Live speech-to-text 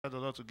the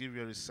Lord to give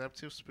you a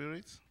receptive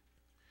spirit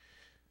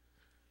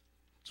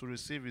to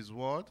receive his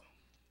word.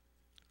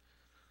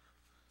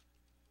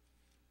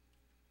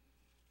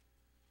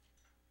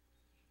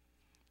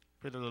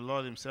 Pray that the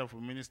Lord himself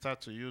will minister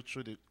to you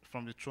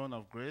from the throne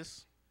of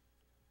grace.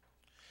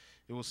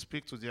 He will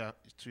speak to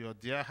your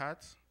dear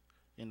heart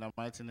in the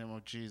mighty name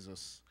of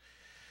Jesus.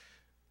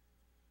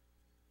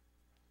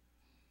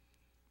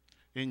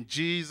 In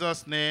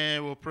Jesus'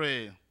 name we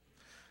pray.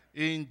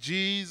 In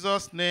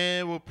Jesus'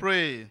 name we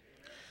pray.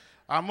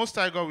 Our Most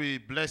High God, we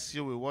bless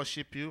you, we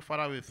worship you.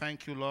 Father, we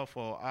thank you, Lord,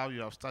 for how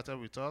you have started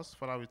with us.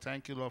 Father, we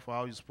thank you, Lord, for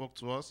how you spoke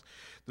to us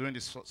during the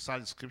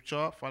side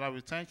scripture. Father, we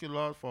thank you,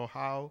 Lord, for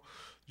how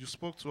you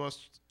spoke to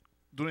us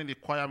during the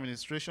choir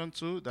ministration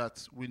too,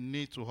 that we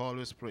need to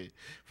always pray.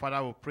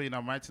 Father, we pray in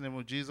the mighty name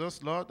of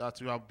Jesus, Lord,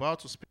 that you are about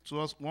to speak to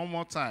us one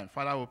more time.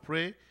 Father, we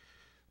pray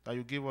that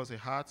you give us a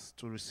heart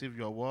to receive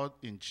your word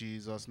in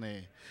Jesus'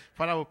 name.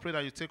 Father, we pray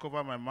that you take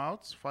over my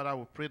mouth. Father,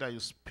 we pray that you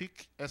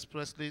speak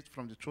expressly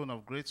from the throne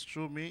of grace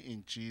through me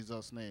in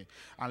Jesus' name.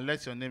 And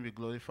let your name be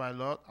glorified,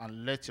 Lord,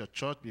 and let your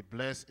church be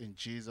blessed in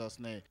Jesus'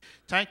 name.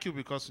 Thank you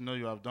because you know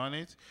you have done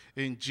it.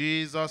 In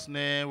Jesus'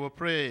 name we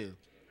pray. Amen.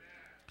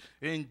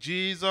 In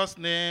Jesus'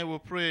 name we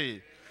pray.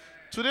 Amen.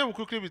 Today we'll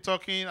quickly be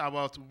talking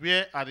about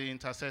where are the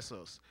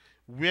intercessors?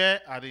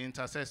 Where are the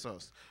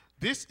intercessors?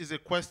 This is a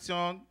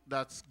question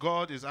that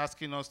God is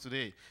asking us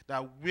today,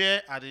 that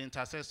where are the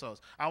intercessors?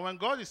 And when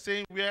God is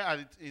saying where are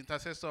the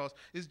intercessors,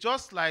 it's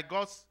just like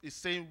God is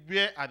saying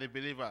where are the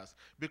believers?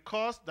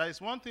 Because there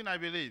is one thing I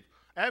believe.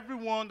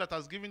 Everyone that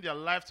has given their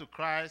life to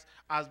Christ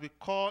has been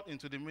called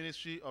into the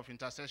ministry of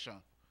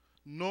intercession.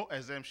 No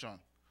exemption.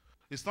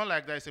 It's not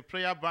like there is a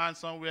prayer band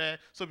somewhere.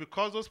 So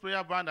because those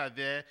prayer bands are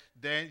there,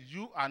 then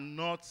you are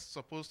not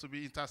supposed to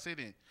be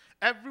interceding.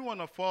 Every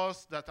one of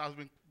us that has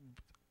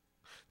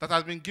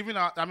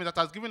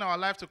given our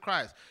life to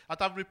Christ,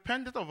 that have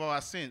repented of our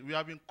sin, we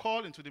have been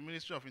called into the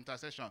ministry of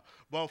intercession.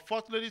 But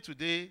unfortunately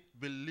today,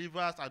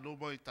 believers are no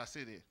more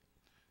interceding.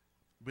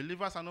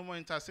 Believers are no more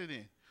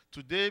interceding.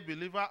 Today,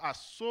 believers are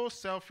so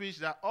selfish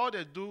that all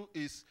they do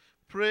is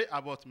pray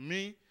about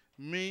me,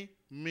 me,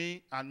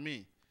 me, and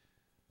me.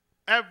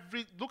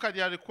 Look at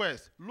their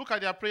request. Look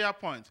at their prayer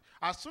point.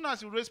 As soon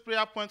as you raise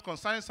prayer point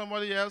concerning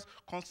somebody else,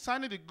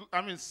 concerning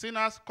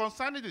sinners,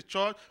 concerning the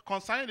church,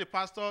 concerning the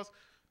pastors,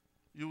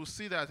 you will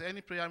see that any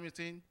prayer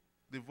meeting,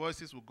 the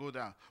voices will go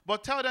down.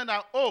 But tell them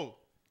that, oh,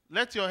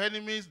 let your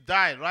enemies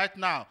die right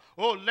now.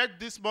 Oh, let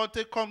this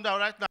mountain come down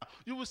right now.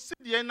 You will see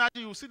the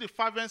energy, you will see the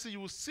fervency, you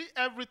will see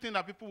everything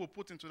that people will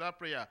put into that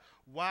prayer.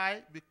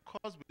 Why?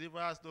 Because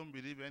believers don't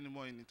believe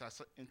anymore in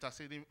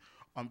interceding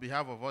on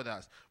behalf of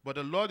others. But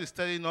the Lord is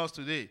telling us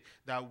today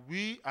that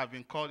we have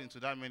been called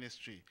into that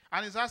ministry.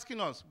 And he's asking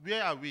us,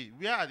 where are we?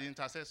 Where are the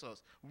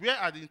intercessors? Where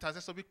are the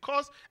intercessors?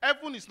 Because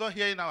heaven is not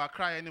hearing our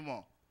cry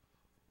anymore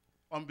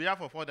on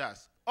behalf of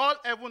others. All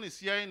heaven is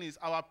hearing is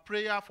our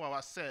prayer for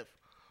ourselves.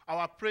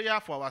 Our prayer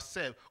for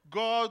ourselves.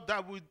 God,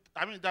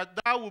 that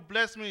thou will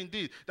bless me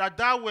indeed. That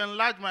thou will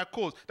enlarge my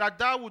cause. That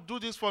thou will do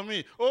this for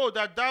me. Oh,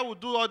 that thou will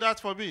do all that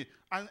for me.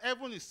 And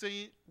heaven is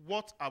saying,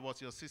 what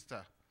about your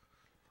sister?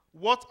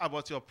 What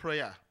about your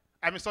prayer?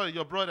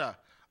 Your brother.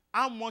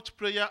 How much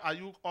prayer are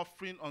you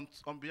offering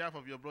on behalf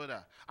of your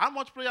brother? How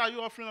much prayer are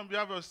you offering on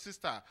behalf of your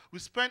sister? We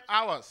spend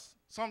hours,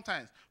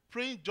 sometimes,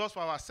 praying just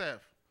for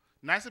ourselves.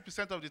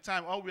 90% of the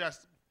time, all we are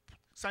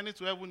sending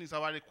to heaven is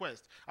our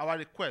request, our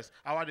request,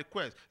 our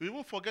request. We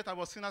even forget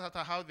about sinners that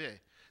are out there,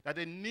 that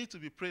they need to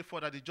be prayed for,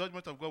 that the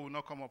judgment of God will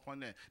not come upon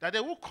them, that they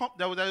will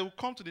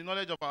come to the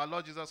knowledge of our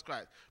Lord Jesus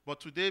Christ.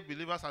 But today,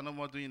 believers are no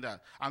more doing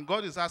that. And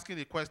God is asking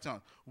the question,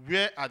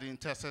 where are the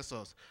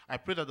intercessors? I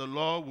pray that the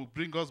Lord will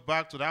bring us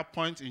back to that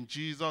point in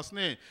Jesus'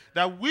 name.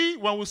 That we,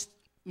 when we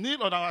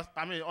kneel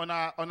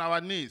on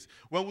our knees,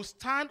 when we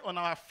stand on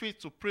our feet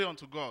to pray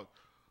unto God,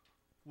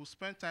 we'll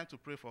spend time to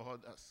pray for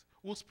others.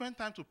 We'll spend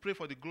time to pray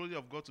for the glory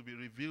of God to be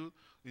revealed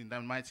in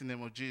the mighty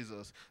name of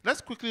Jesus.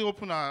 Let's quickly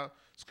open our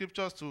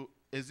scriptures to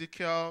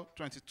Ezekiel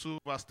 22,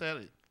 verse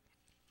 30.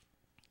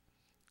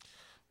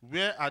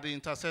 Where are the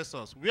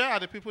intercessors? Where are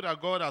the people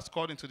that God has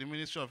called into the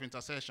ministry of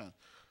intercession?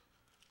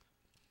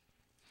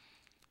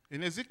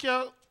 In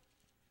Ezekiel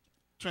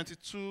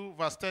 22,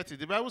 verse 30,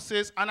 the Bible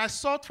says, and I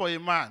sought for a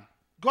man.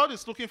 God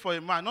is looking for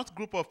a man, not a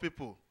group of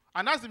people.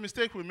 And that's the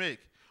mistake we make.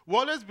 We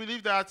always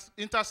believe that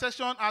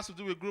intercession has to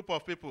do with a group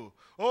of people.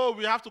 Oh,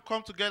 we have to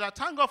come together.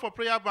 Thank God for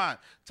prayer band.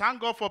 Thank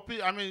God for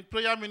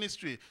prayer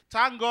ministry.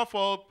 Thank God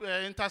for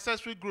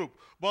intercessory group.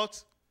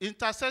 But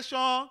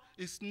intercession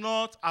is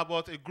not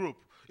about a group.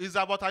 It's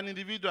about an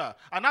individual.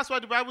 And that's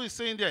what the Bible is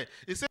saying there.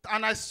 It says,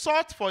 and I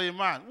sought for a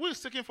man. Who is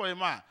seeking for a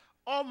man?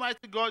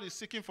 Almighty God is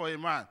seeking for a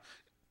man.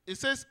 It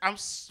says,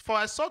 for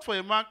I sought for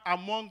a man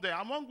among them.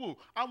 Among who?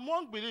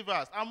 Among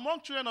believers,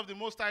 among children of the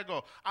Most High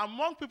God,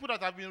 among people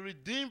that have been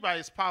redeemed by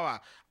his power,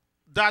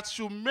 that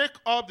should make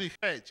up the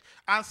hedge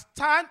and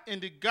stand in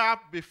the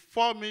gap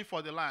before me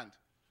for the land.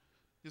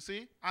 You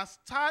see? And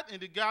stand in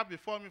the gap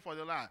before me for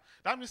the land.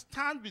 That means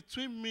stand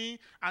between me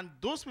and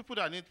those people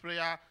that need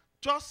prayer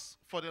just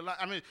for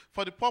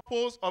for the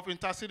purpose of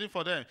interceding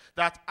for them,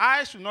 that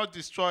I should not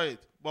destroy it.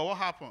 But what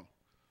happened?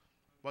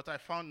 But I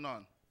found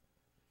none.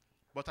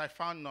 But I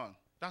found none.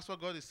 That's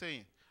what God is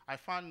saying. I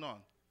found none.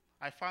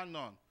 I found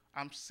none.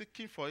 I'm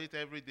seeking for it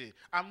every day.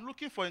 I'm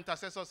looking for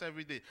intercessors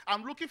every day.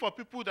 I'm looking for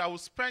people that will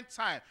spend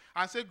time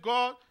and say,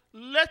 God,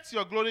 let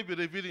your glory be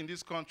revealed in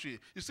this country.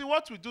 You see,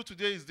 what we do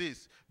today is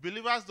this.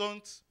 Believers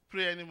don't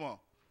pray anymore.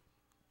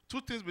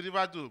 Two things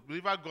believers do.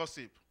 Believers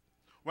gossip.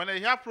 When they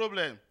hear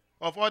problem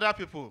of other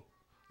people,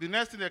 the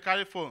next thing they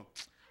carry phone.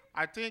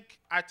 I think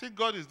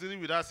God is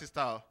dealing with that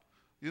sister.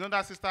 You know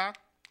that sister?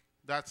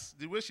 That's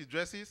the way she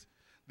dresses,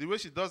 the way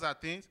she does her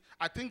things.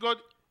 I think God...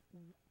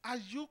 Are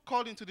you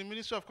called into the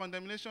ministry of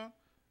condemnation?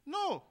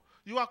 No.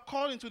 You are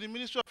called into the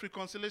ministry of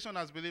reconciliation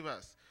as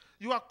believers.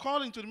 You are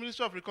called into the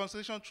ministry of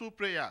reconciliation through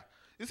prayer.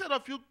 Instead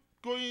of you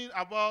going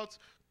about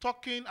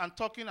talking out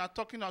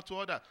to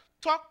others,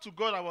 talk to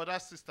God about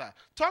that sister.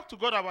 Talk to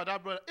God about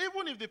that brother.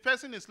 Even if the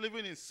person is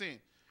living in sin,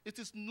 it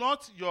is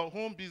not your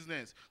home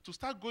business to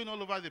start going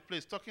all over the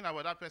place talking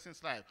about that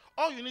person's life.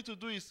 All you need to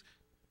do is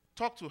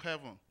talk to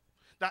heaven.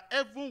 That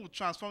heaven will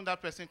transform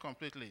that person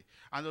completely.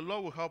 And the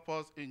Lord will help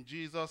us in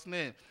Jesus'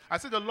 name. I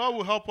said the Lord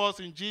will help us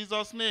in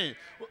Jesus' name.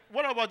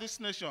 What about this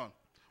nation?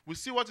 We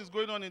see what is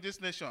going on in this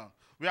nation.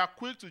 We are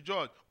quick to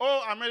judge.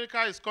 Oh,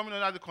 America is coming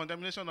under the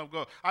condemnation of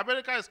God.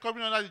 America is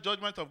coming under the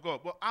judgment of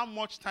God. But how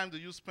much time do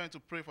you spend to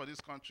pray for this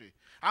country?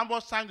 How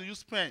much time do you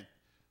spend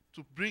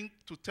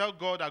to tell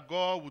God that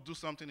God will do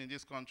something in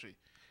this country?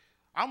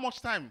 How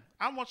much time?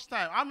 How much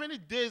time? How many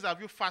days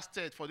have you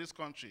fasted for this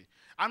country?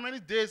 How many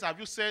days have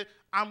you said,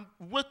 I'm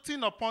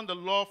waiting upon the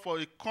Lord for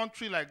a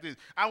country like this.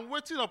 I'm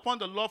waiting upon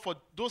the Lord for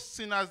those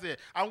sinners there.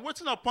 I'm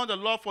waiting upon the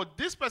Lord for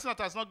this person that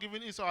has not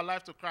given his or her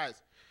life to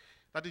Christ.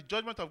 That the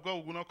judgment of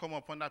God will not come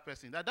upon that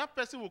person. That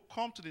person will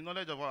come to the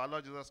knowledge of our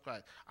Lord Jesus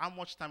Christ. How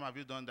much time have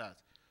you done that?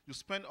 You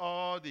spent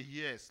all the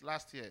years,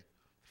 last year,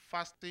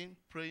 fasting,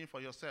 praying for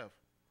yourself.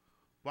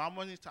 But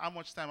how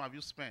much time have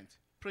you spent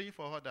praying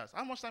for others?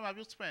 How much time have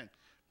you spent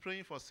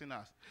praying for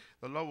sinners?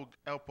 The Lord will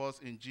help us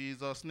in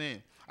Jesus'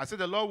 name. I said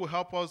the Lord will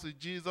help us in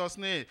Jesus'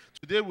 name.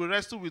 Today we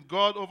wrestle with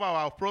God over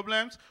our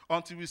problems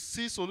until we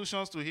see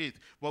solutions to it.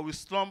 But we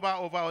slumber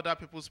over other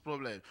people's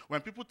problems.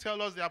 When people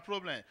tell us their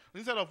problem,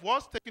 instead of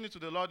us taking it to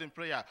the Lord in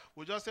prayer,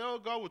 we just say, oh,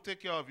 God will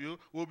take care of you.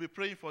 We'll be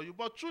praying for you.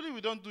 But truly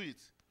we don't do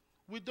it.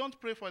 We don't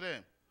pray for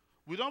them.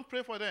 We don't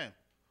pray for them.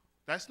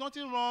 There's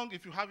nothing wrong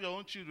if you have your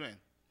own children.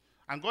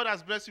 And God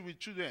has blessed you with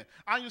children.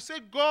 And you say,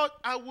 God,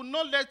 I will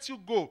not let you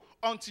go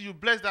until you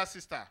bless that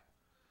sister.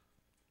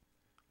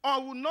 I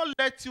will not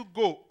let you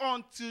go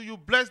until you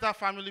bless that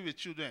family with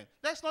children.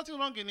 There's nothing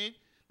wrong in it.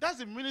 That's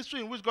the ministry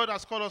in which God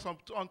has called us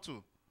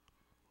onto.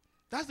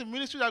 That's the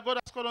ministry that God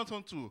has called us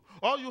onto.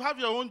 Or you have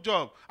your own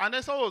job, and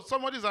then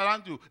somebody is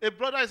around you, a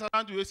brother is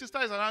around you, a sister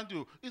is around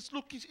you. It's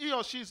looking, he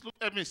or she is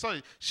looking,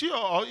 she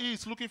or he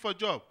is looking for a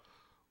job.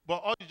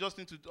 But all you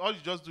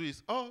just do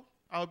is, oh,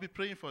 I'll be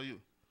praying for you.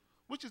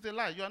 Which is a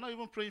lie. You are not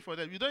even praying for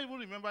them. You don't even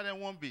remember them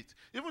one bit.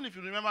 Even if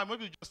you remember,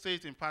 maybe you just say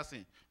it in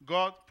passing.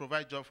 God,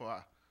 provide job for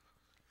her.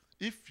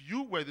 If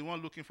you were the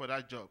one looking for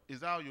that job, is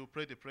that how you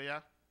pray the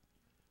prayer?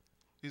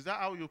 Is that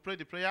how you pray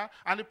the prayer?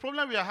 And the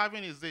problem we are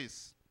having is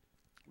this.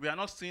 We are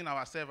not seeing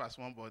ourselves as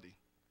one body.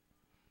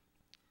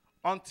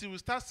 Until we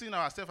start seeing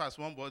ourselves as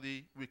one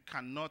body, we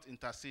cannot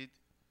intercede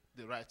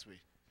the right way.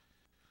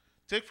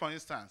 Take, for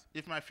instance,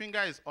 if my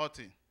finger is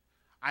hurting,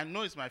 I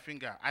know it's my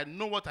finger. I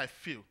know what I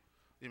feel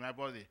in my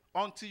body.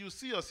 Until you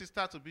see your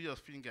sister to be your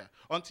finger,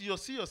 until you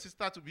see your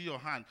sister to be your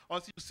hand,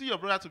 until you see your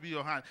brother to be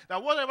your hand,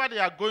 that whatever they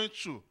are going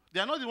through, they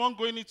are not the one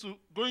going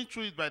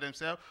through it by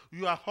themselves.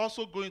 You are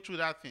also going through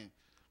that thing.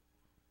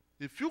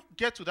 If you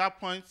get to that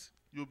point,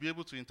 you'll be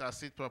able to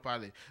intercede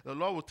properly. The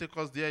Lord will take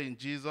us there in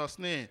Jesus'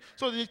 name.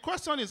 So the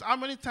question is, how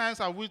many times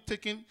have we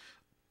taken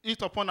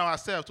it upon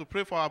ourselves to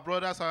pray for our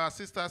brothers or our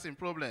sisters in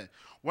problem?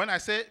 When I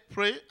say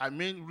pray, I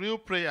mean real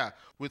prayer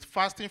with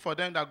fasting for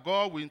them, that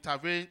God will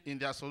intervene in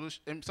their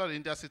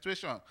in their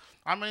situation.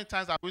 How many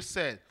times have we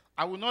said,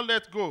 I will not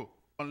let go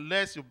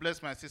unless you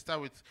bless my sister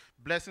with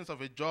blessings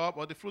of a job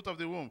or the fruit of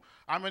the womb?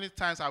 How many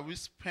times have we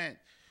spent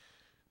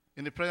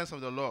in the presence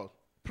of the Lord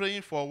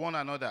praying for one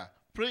another,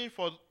 praying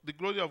for the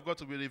glory of God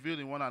to be revealed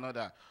in one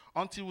another?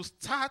 Until we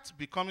start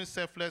becoming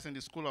selfless in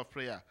the school of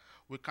prayer,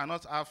 we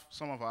cannot have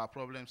some of our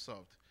problems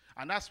solved.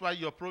 And that's why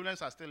your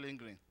problems are still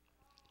lingering.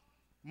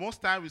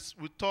 Most times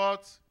we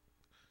thought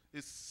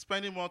it's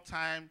spending more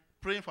time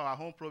praying for our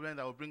own problem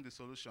that will bring the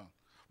solution.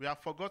 We have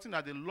forgotten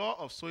that the law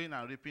of sowing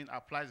and reaping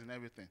applies in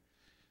everything.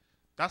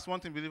 That's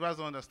one thing believers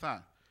don't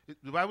understand.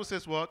 The Bible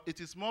says what? It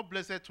is more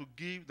blessed to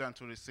give than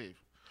to receive.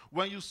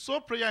 When you sow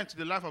prayer into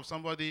the life of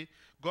somebody,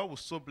 God will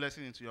sow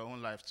blessing into your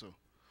own life too.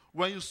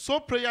 When you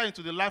sow prayer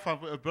into the life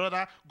of a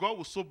brother, God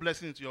will sow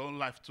blessing into your own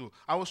life too.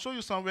 I will show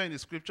you somewhere in the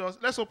scriptures.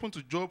 Let's open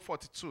to Job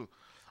 42.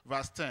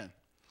 Verse 10.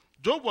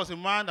 Job was a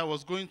man that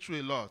was going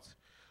through a lot.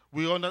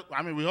 We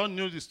all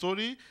knew the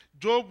story.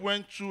 Job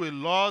went through a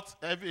lot.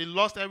 He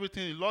lost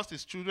everything. He lost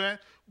his children.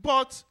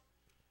 But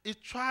He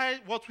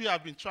tried what we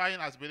have been trying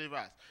as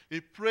believers.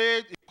 He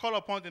prayed, he called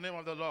upon the name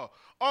of the Lord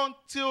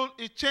until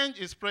he changed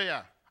his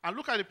prayer. And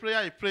look at the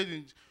prayer he prayed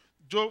in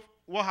Job,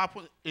 what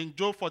happened in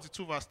Job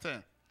 42 verse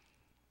 10.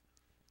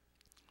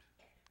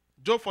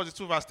 Job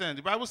 42 verse 10.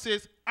 The Bible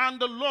says, and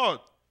the Lord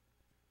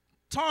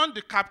turned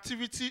the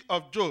captivity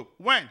of Job.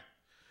 When?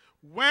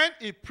 When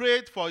he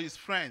prayed for his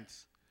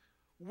friends.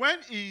 When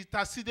he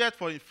interceded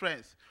for his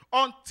friends.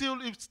 Until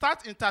he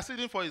starts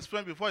interceding for his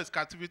friend before his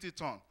captivity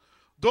turned.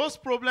 Those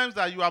problems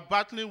that you are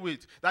battling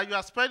with, that you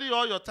are spending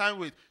all your time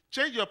with,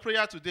 change your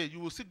prayer today. You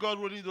will see God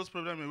rolling those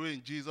problems away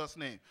in Jesus'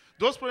 name.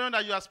 Those problems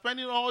that you are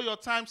spending all your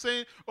time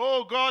saying,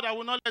 oh God, I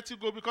will not let you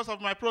go because of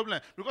my problem.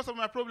 Because of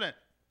my problem.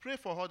 Pray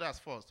for others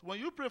first. When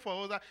you pray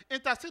for others,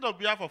 intercede on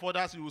behalf of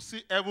others, you will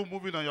see heaven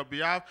moving on your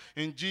behalf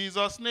in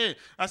Jesus' name.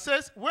 And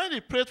says, when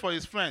he prayed for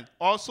his friend,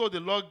 also the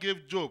Lord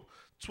gave Job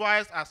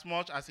twice as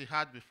much as he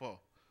had before.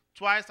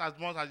 Twice as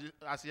much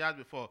as he had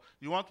before.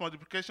 You want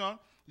multiplication?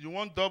 You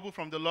want double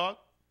from the Lord?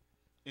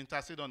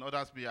 Intercede on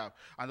others' behalf.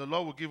 And the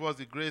Lord will give us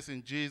the grace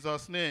in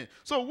Jesus' name.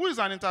 So who is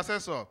an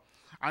intercessor?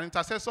 An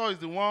intercessor is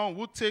the one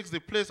who takes the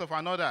place of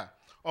another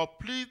or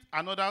pleads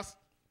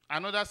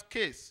another's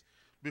case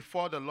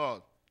before the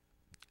Lord.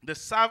 They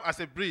serve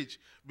as a bridge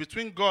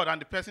between God and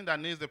the person that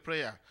needs the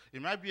prayer.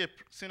 It might be a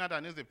sinner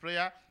that needs the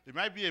prayer. It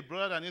might be a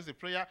brother that needs the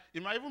prayer.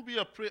 It might even be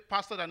a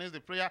pastor that needs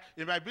the prayer.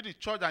 It might be the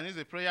church that needs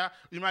the prayer.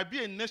 It might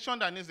be a nation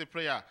that needs the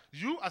prayer.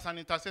 You, as an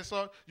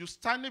intercessor, you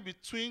standing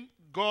between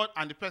God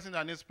and the person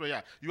that needs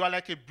prayer. You are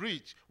like a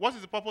bridge. What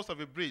is the purpose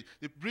of a bridge?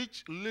 The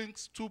bridge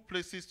links two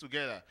places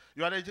together.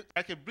 You are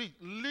like a bridge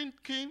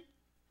linking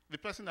the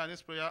person that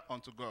needs prayer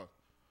unto God.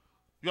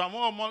 You are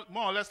more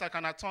or less like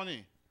an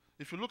attorney.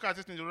 If you look at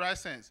it in the right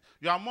sense,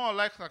 you are more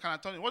like an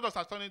attorney. What does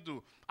attorney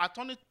do?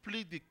 Attorney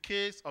plead the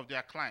case of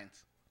their client.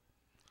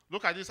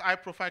 Look at this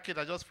high-profile case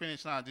I just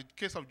finished now, the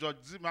case of Judge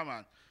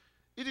Zimmerman.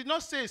 He did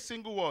not say a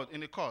single word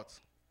in the court,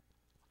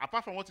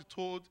 apart from what he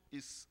told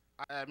his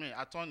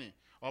attorney,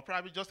 or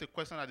probably just a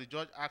question that the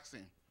judge asked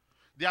him.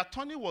 The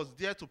attorney was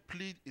there to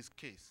plead his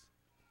case.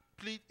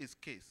 Plead his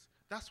case.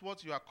 That's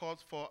what you are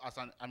called for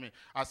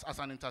as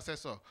an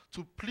intercessor,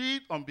 to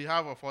plead on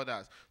behalf of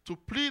others, to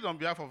plead on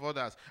behalf of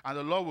others, and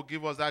the Lord will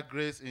give us that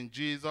grace in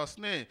Jesus'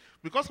 name.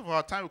 Because of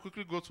our time, we'll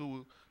quickly go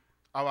to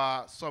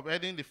our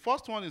subheading. The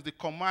first one is the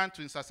command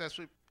to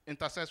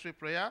intercessory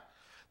prayer.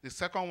 The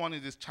second one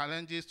is the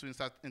challenges to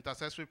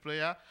intercessory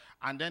prayer,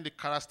 and then the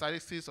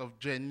characteristics of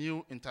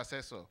genuine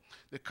intercessor.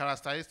 The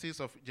characteristics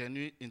of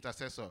genuine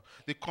intercessor.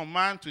 The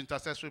command to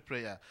intercessory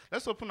prayer.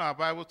 Let's open our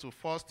Bible to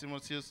 1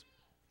 Timothy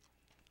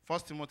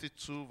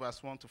 2,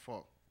 verse 1 to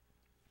 4.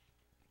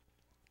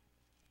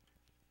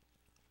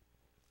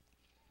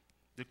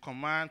 The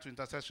command to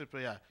intercessory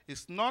prayer.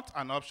 It's not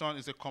an option,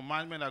 it's a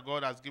commandment that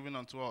God has given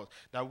unto us.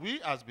 That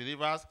we as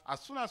believers,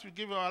 as soon as we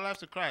give our lives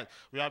to Christ,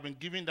 we have been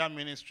given that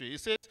ministry. It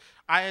says,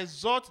 I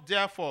exhort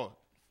therefore,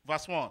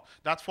 verse 1,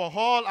 that for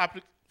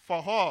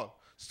all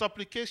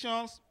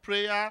supplications,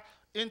 prayer,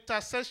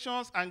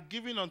 intercessions, and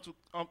giving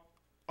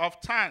of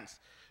thanks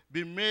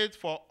be made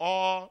for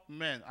all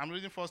men. I'm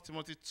reading 1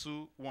 Timothy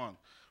 2:1.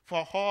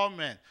 For all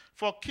men,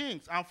 for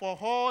kings, and for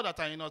all that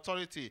are in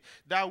authority,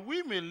 that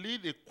we may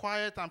lead a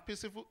quiet and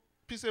peaceable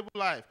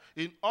life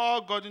in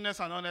all godliness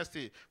and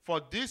honesty.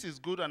 For this is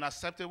good and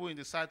acceptable in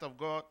the sight of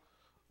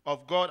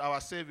God our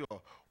Savior,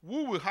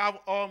 who will have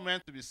all men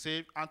to be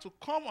saved and to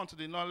come unto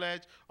the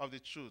knowledge of the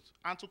truth.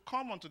 And to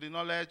come unto the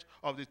knowledge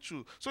of the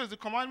truth. So it's the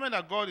commandment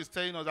that God is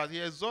telling us, that he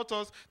exhorts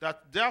us,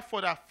 that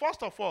therefore that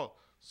first of all,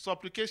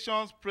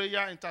 supplications,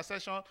 prayer,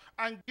 intercession,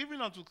 and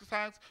giving unto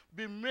thanks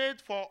be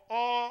made for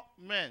all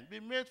men. Be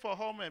made for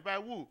all men. By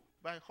who?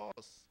 By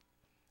us.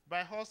 By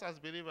us as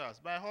believers.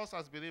 By us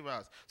as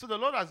believers. So the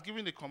Lord has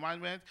given the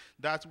commandment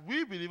that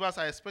we believers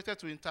are expected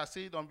to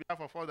intercede on behalf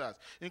of others,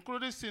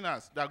 including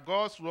sinners, that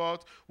God's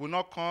wrath will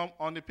not come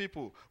on the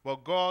people.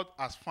 But God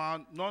has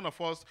found none of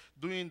us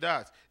doing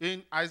that.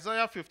 In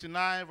Isaiah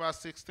 59, verse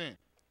 16.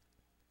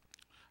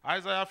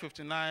 Isaiah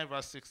 59,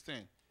 verse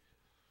 16.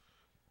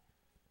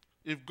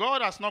 If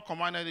God has not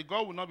commanded it,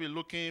 God will not be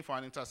looking for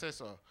an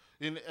intercessor.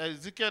 In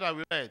Ezekiel that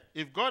we read,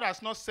 if God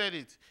has not said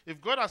it, if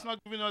God has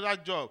not given us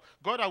that job,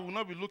 God will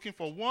not be looking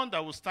for one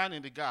that will stand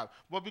in the gap.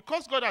 But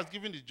because God has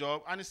given the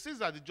job, and he sees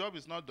that the job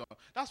is not done,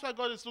 that's why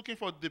God is looking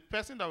for the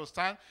person that will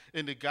stand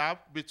in the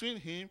gap between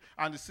him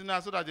and the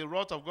sinner, so that the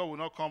wrath of God will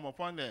not come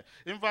upon them.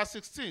 In verse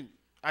 16,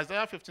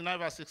 Isaiah 59,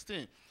 verse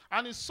 16,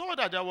 and he saw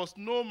that there was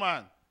no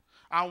man,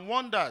 and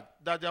wondered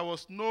that there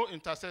was no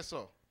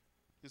intercessor.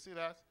 You see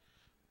that?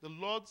 The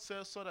Lord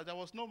saw that there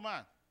was no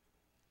man.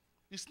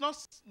 He's not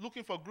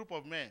looking for a group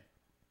of men.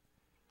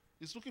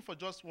 He's looking for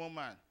just one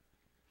man.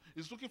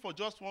 He's looking for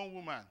just one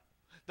woman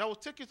that will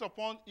take it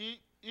upon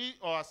he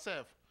or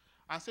herself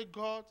and say,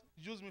 God,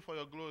 use me for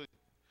your glory.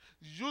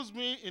 Use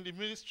me in the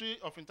ministry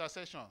of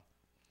intercession.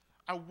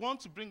 I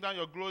want to bring down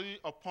your glory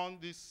upon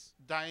this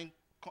dying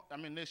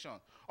nation.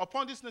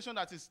 Upon this nation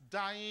that is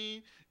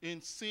dying in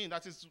sin.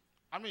 That is,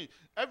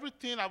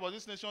 everything about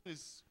this nation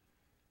is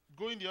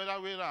going the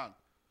other way around.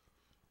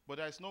 But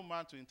there is no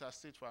man to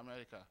intercede for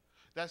America.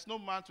 There's no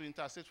man to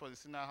intercede for the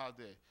sinner out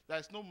there.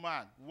 There's no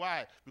man.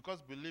 Why?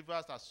 Because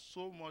believers are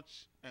so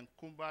much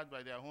encumbered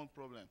by their own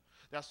problem.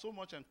 They are so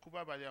much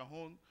encumbered by their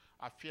own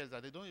affairs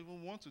that they don't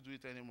even want to do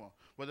it anymore.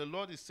 But the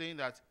Lord is saying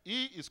that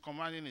he is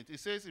commanding it. He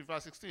says in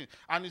verse 16,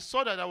 and he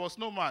saw that there was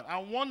no man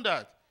and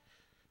wondered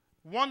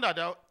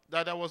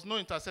that there was no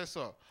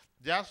intercessor.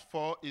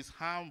 Therefore his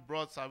hand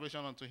brought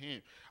salvation unto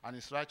him, and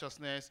his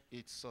righteousness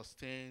it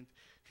sustained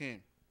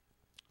him.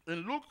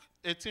 In Luke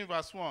 18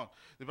 verse 1,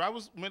 the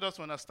Bible made us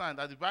understand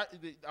that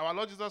our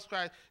Lord Jesus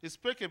Christ, he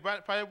spake a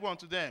parable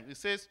unto them. He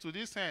says, to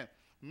this end,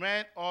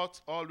 men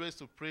ought always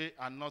to pray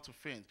and not to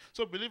faint.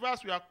 So believers,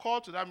 we are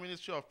called to that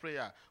ministry of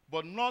prayer,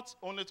 but not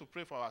only to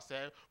pray for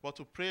ourselves, but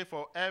to pray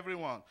for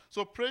everyone.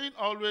 So praying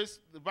always,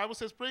 the Bible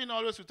says, praying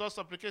always with all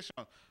supplication.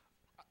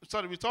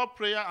 With all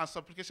prayer and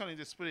supplication in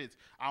the Spirit,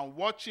 and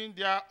watching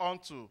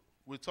thereunto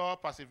with all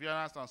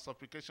perseverance and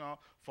supplication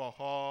for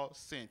all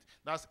saints.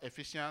 That's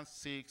Ephesians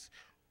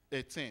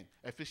 6:18.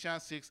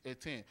 Ephesians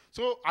 6:18.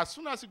 So as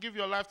soon as you give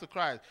your life to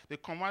Christ, the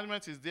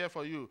commandment is there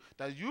for you,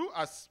 that you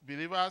as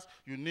believers,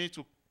 you need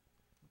to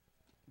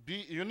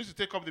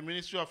take up the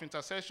ministry of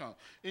intercession.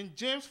 In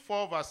James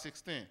 4 verse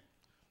 16.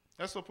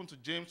 Let's open to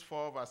James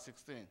 4 verse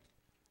 16.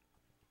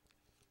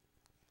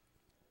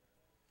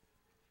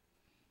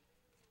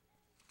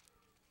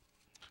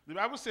 The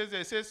Bible says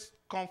there, it says,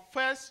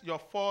 confess your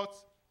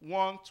faults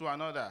one to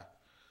another,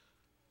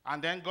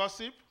 and then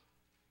gossip.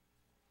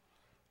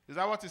 Is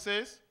that what it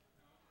says?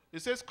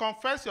 It says,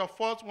 confess your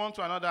faults one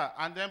to another,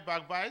 and then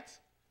backbite.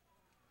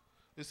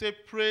 It says,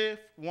 pray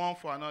one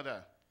for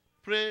another.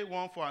 Pray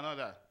one for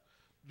another.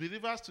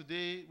 Believers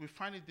today, we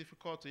find it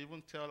difficult to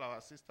even tell our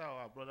sister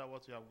or our brother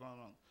what we have gone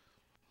on.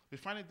 We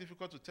find it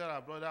difficult to tell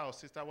our brother or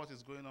sister what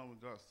is going on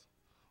with us.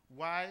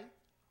 Why?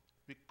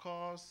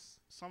 Because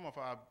some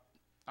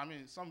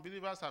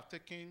believers have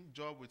taken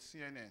job with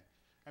CNN,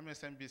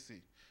 MSNBC.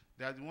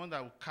 They are the ones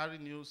that will carry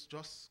news,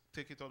 just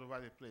take it all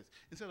over the place,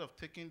 instead of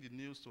taking the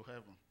news to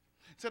heaven,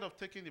 instead of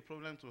taking the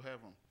problem to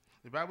heaven.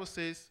 The Bible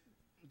says,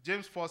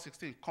 James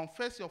 4:16,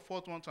 confess your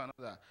fault one to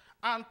another,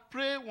 and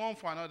pray one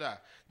for another,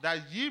 that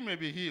ye may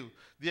be healed.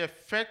 The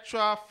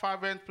effectual,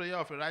 fervent prayer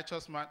of a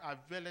righteous man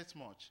availeth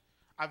much.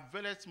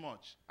 Availeth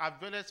much.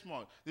 Availeth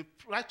much. The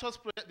righteous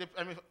prayer,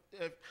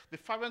 the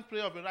fervent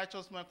prayer of a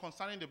righteous man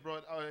concerning the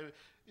brother,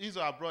 his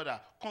or her brother,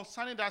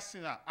 concerning that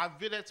sinner,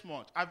 availeth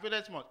much.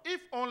 Availeth much.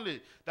 If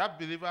only that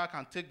believer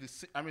can take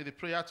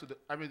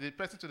the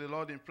person to the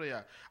Lord in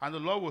prayer, and the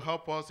Lord will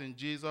help us in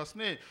Jesus'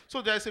 name.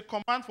 So there is a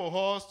command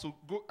for us to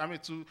go,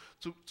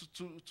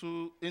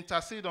 to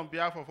intercede on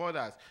behalf of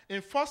others.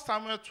 In 1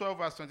 Samuel 12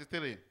 verse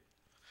 23.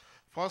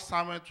 1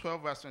 Samuel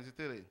 12 verse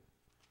 23.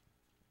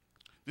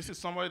 This is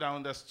somebody that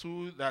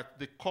understood that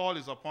the call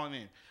is upon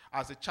him.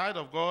 As a child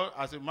of God,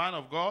 as a man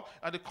of God,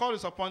 and the call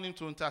is upon him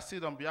to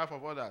intercede on behalf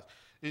of others.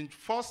 In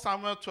 1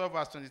 Samuel 12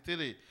 verse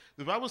 23,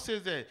 the Bible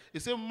says there,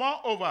 it says,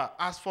 moreover,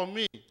 as for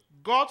me,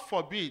 God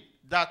forbid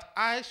that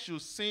I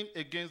should sin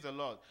against the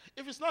Lord.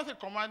 If it's not a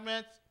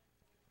commandment,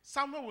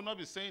 Samuel will not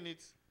be saying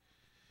it.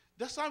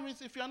 That's what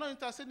means if you are not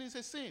interceding, it's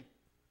a sin.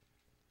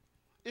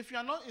 If you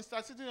are not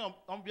interceding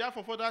on behalf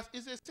of others,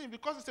 it's a sin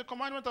because it's a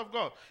commandment of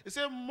God. It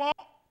says,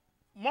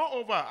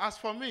 moreover, as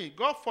for me,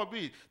 God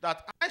forbid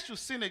that I should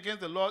sin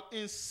against the Lord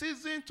in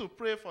ceasing to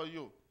pray for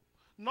you.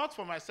 Not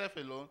for myself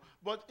alone,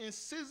 but in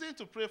ceasing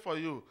to pray for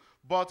you.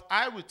 But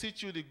I will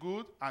teach you the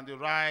good and the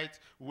right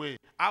way.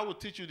 I will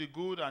teach you the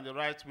good and the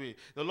right way.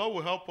 The Lord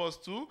will help us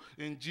too,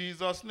 in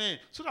Jesus' name.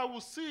 So that we'll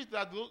see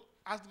that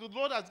as the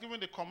Lord has given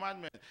the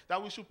commandment,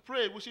 that we should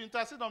pray, we should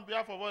intercede on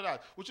behalf of others,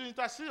 we should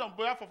intercede on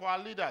behalf of our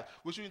leaders,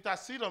 we should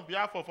intercede on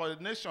behalf of our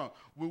nation.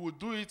 We will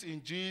do it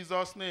in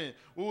Jesus' name.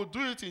 We will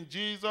do it in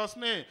Jesus'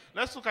 name.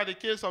 Let's look at the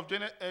case of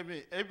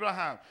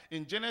Abraham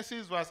in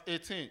Genesis verse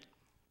 18.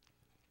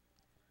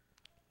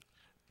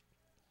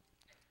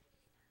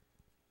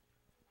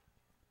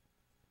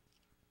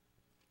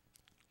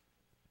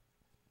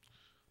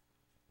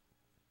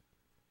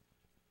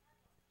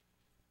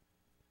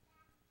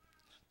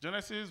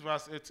 Genesis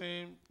verse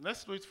 18,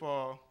 let's read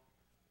for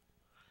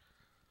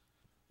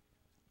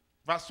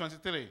verse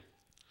 23.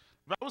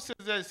 The Bible says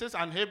there, it says,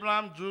 and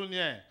Abraham drew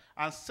near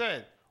and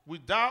said,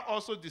 wilt thou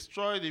also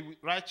destroy the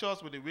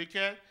righteous with the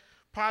wicked?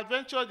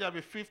 Peradventure there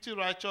be 50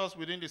 righteous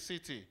within the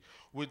city.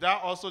 Wilt thou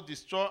also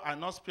destroy and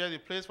not spare the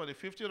place for the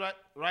 50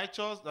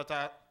 righteous that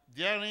are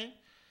therein?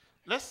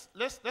 Let's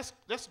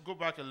go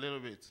back a little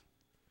bit.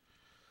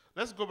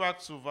 Let's go back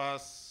to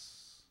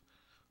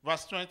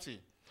verse 20.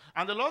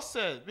 And the Lord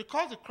said,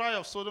 because the cry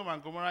of Sodom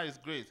and Gomorrah is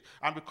great,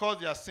 and because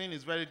their sin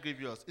is very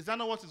grievous. Is that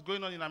not what is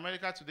going on in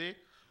America today?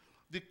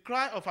 The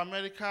cry of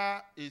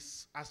America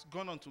has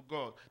gone unto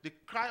God. The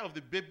cry of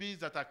the babies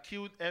that are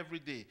killed every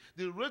day.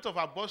 The rate of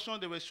abortion,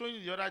 they were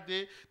showing the other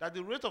day that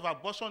the rate of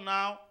abortion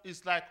now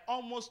is like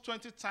almost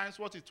 20 times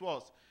what it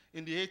was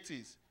in the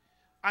 80s.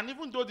 And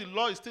even though the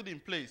law is still in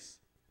place,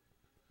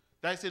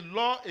 there is a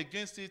law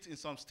against it in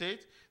some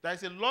states. There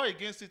is a law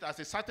against it at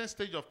a certain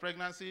stage of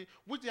pregnancy,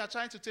 which they are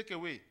trying to take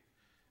away.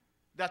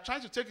 They are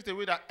trying to take it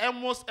away that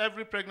almost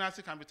every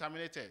pregnancy can be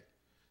terminated.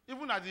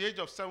 even at the age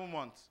of 7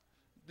 months.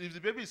 If the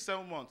baby is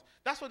 7 months,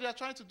 that's what they are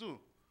trying to do.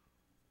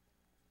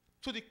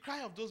 So the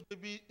cry of those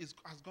babies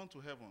has gone to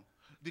heaven.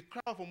 The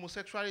cry of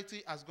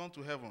homosexuality has gone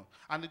to heaven.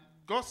 And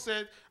God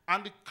said,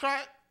 and the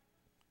cry,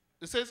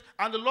 it says,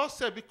 and the Lord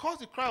said, because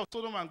the cry of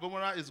Sodom and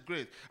Gomorrah is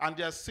great, and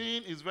their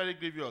sin is very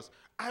grievous,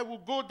 I will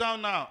go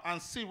down now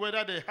and see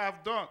whether they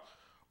have done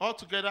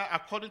altogether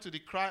according to the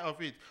cry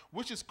of it,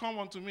 which is come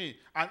unto me.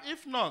 And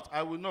if not,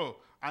 I will know.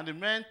 And the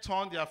men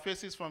turned their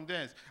faces from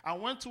thence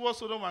and went towards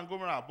Sodom and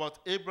Gomorrah. But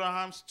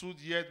Abraham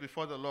stood yet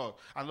before the Lord.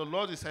 And the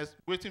Lord is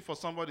waiting for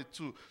somebody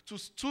to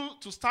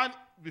stand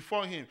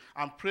before him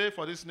and pray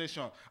for this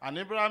nation. And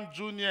Abraham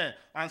drew near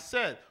and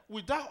said,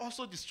 wilt thou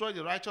also destroy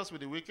the righteous with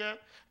the wicked?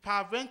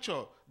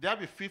 Peradventure, there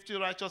be 50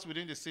 righteous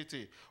within the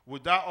city.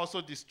 Wilt thou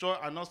also destroy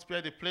and not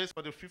spare the place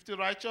for the 50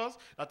 righteous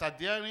that are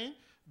therein?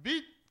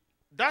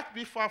 That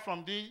be far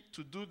from thee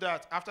to do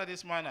that after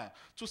this manner,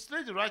 to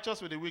slay the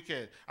righteous with the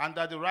wicked, and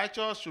that the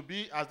righteous should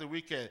be as the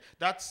wicked.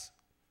 That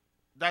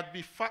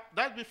be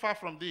far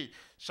from thee.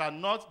 Shall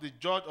not the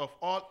judge of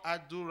all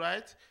earth do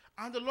right?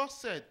 And the Lord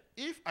said,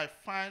 if I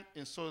find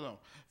in Sodom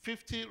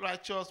 50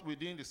 righteous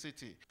within the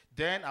city,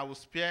 then I will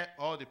spare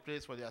all the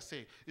place for their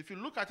sake. If you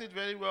look at it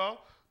very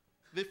well,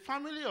 the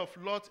family of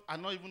Lot are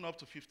not even up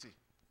to 50.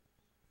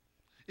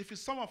 If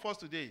it's some of us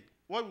today,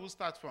 where will we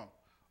start from?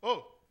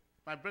 Oh,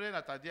 my brethren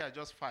that are there are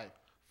just 5.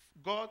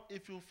 God,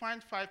 if you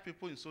find 5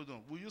 people in Sodom,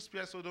 will you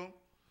spare Sodom?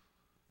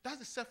 That's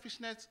the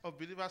selfishness of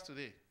believers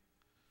today.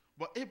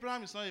 But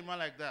Abraham is not a man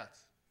like that.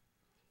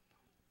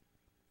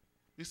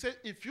 He said,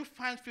 if you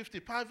find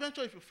 50,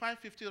 peradventure if you find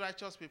 50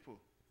 righteous people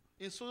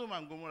in Sodom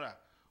and Gomorrah,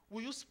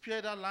 will you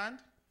spare that land?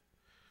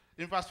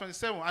 In verse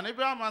 27, and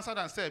Abraham answered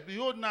and said,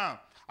 behold now,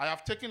 I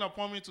have taken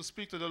upon me to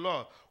speak to the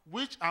Lord,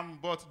 which am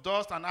but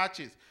dust and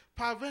ashes.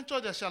 Peradventure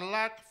there shall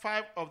lack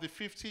 5 of the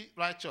 50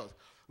 righteous.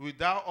 Wilt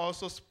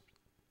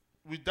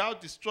thou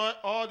destroy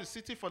all the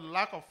city for the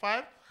lack of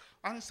 5?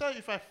 And he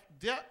said,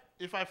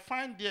 if I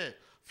find there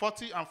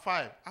 40 and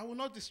 5, I will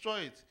not destroy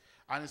it.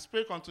 And he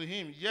spake unto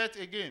him yet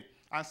again,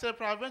 and said,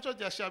 peradventure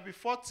there shall be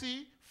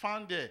 40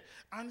 found there.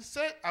 And he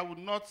said, I will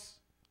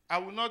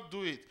not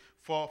do it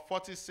for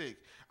 40's sake.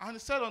 And he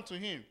said unto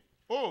him,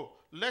 oh,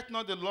 let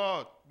not the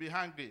Lord be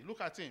angry.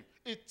 Look at him.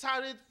 He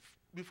tarried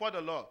before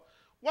the Lord.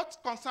 What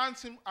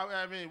concerns him,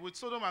 with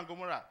Sodom and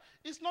Gomorrah?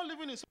 He's not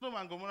living in Sodom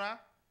and Gomorrah.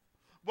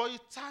 But he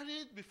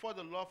tarried before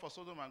the Lord for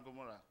Sodom and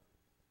Gomorrah.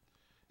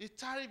 He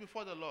tarried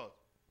before the Lord.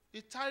 He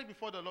tarried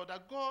before the Lord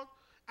that God,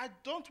 I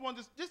don't want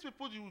this. These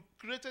people, you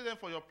created them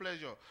for your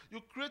pleasure.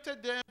 You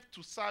created them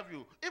to serve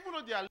you. Even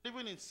though they are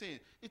living in sin,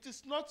 it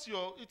is not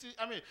your,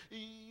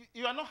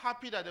 you are not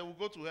happy that they will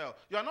go to hell.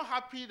 You are not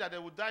happy that they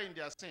will die in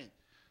their sin.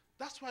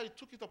 That's why he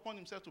took it upon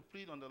himself to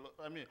plead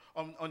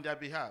on their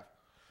behalf.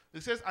 He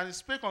says, and he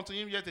spake unto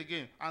him yet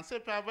again, and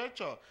said,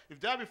 peradventure,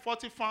 if there be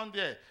 40 found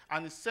there,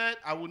 and he said,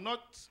 I will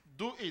not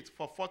do it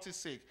for 40's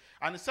sake.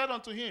 And he said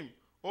unto him,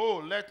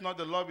 oh, let not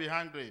the Lord be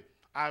angry,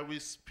 I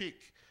will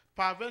speak.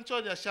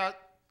 Peradventure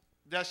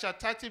there shall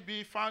 30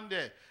 be found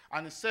there.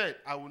 And he said,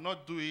 I will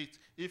not do it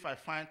if I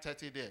find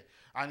 30 there.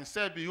 And he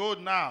said,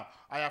 behold, now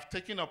I have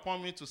taken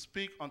upon me to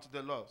speak unto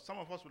the Lord. Some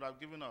of us would have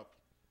given up.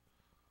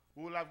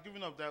 We will have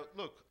given up that,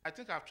 look, I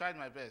think I've tried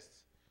my best.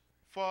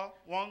 1,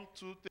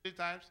 2, 3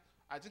 times.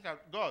 I think,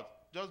 God,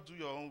 just do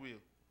your own will.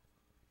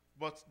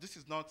 But this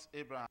is not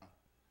Abraham.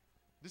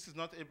 This is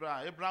not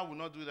Abraham. Abraham will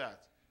not do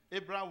that.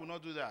 Abraham will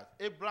not do that.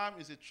 Abraham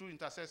is a true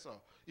intercessor.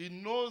 He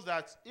knows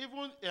that he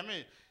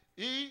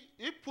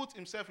put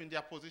himself in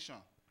their position.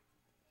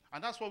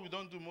 And that's what we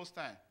don't do most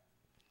time.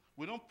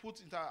 We don't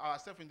put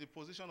ourselves in the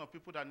position of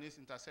people that need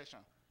intercession.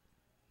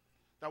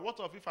 That what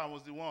if I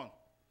was the one?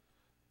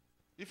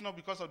 If not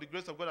because of the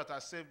grace of God that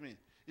has saved me.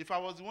 If I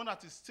was the one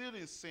that is still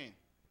in sin,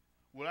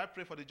 will I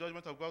pray for the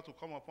judgment of God to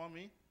come upon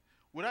me?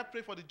 Will I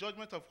pray for the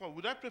judgment of God?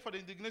 Will I pray for the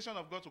indignation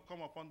of God to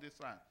come upon this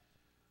land?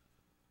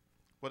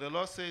 But the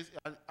Lord says,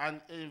 and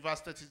in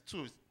verse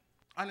 32,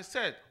 and he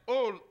said,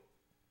 oh,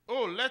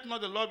 let not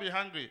the Lord be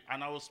angry,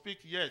 and I will speak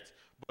yet,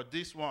 but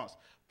this once.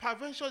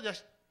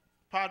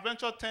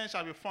 Peradventure 10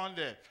 shall be found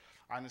there.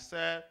 And he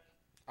said,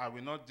 I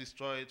will not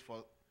destroy it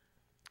for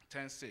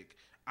 10's sake.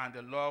 And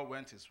the Lord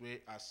went his way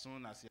as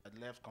soon as he had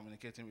left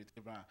communicating with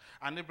Abraham.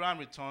 And Abraham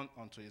returned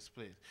unto his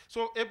place.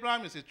 So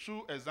Abraham is a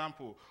true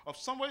example of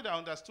somebody that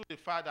understood the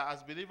fact that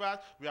as believers,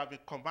 we have been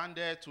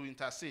commanded to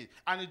intercede.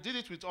 And he did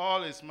it with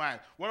all his might.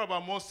 What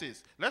about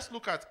Moses? Let's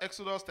look at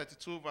Exodus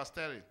 32, verse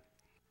 30.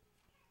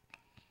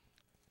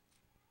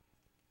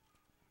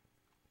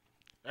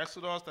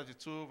 Exodus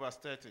 32, verse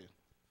 30.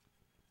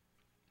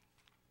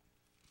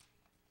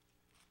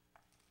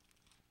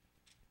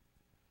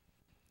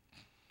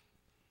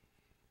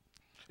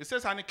 It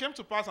says, and it came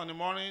to pass on the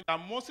morning that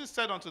Moses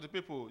said unto the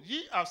people,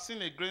 ye have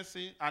seen a great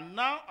sin, and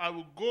now I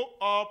will go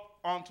up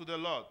unto the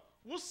Lord.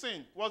 Who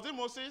sinned? Was it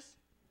Moses?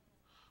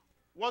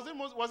 Was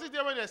it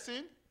there when they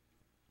sinned?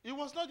 He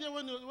was not there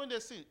when they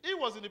sinned. He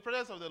was in the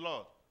presence of the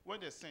Lord when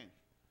they sinned.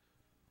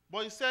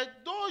 But he said,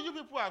 though you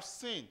people have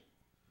sinned,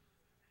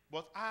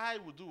 but I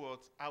will do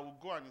what? I will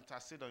go and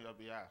intercede on your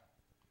behalf.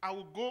 I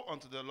will go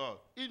unto the Lord.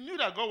 He knew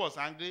that God was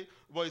angry,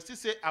 but he still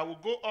said, I will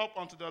go up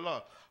unto the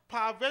Lord.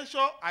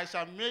 Peradventure, I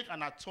shall make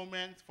an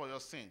atonement for your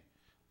sin.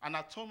 An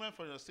atonement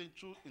for your sin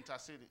through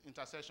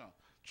intercession,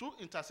 through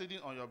interceding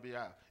on your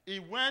behalf. He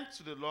went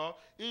to the Lord.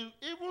 He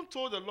even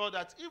told the Lord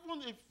that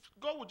even if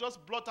God would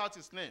just blot out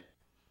his name,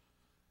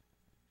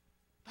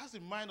 that's the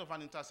mind of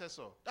an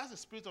intercessor. That's the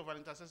spirit of an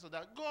intercessor.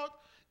 That God,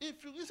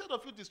 if you, instead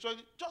of you destroying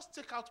it, just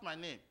take out my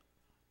name.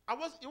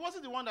 It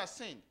wasn't the one that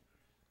sinned.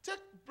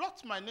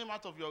 Blot my name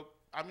out of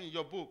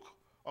your book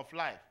of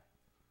life.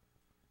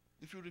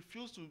 If you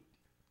refuse to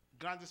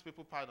grant these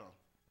people pardon,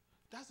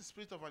 that's the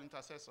spirit of an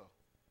intercessor.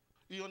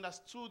 He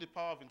understood the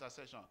power of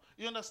intercession.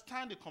 He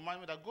understands the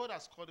commandment that God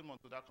has called him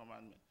onto that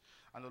commandment.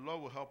 And the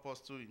Lord will help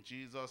us too in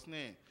Jesus'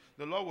 name.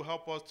 The Lord will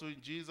help us too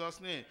in Jesus'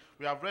 name.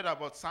 We have read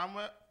about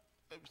Samuel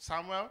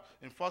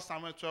in 1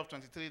 Samuel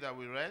 12:23 that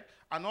we read.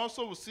 And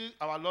also we see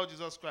our Lord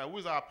Jesus Christ, who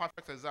is our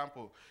perfect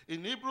example.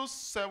 In Hebrews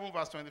 7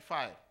 verse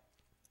 25.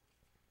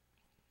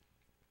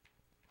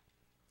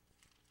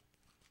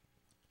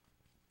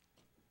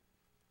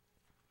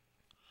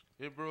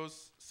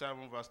 Hebrews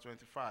 7 verse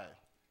 25.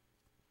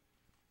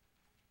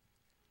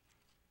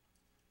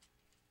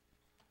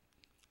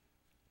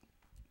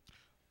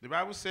 The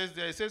Bible says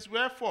there, it says,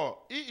 wherefore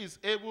he is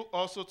able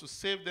also to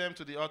save them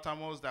to the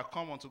uttermost that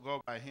come unto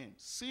God by him.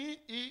 Seeing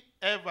he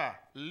ever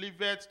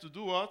liveth to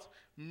do what?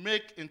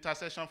 Make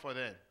intercession for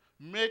them.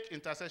 Make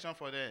intercession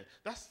for them.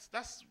 That's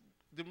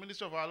the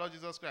ministry of our Lord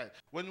Jesus Christ.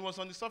 When he was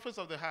on the surface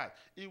of the heart,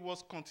 he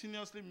was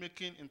continuously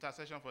making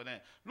intercession for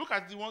them. Look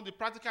at the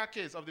practical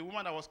case of the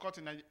woman that was caught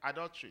in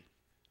adultery.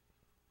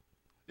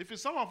 If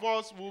some of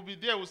us will be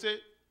there, will say,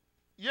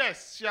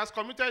 yes, she has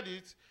committed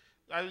it.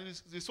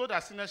 The soul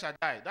that sinners shall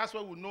die. That's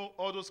why we know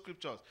all those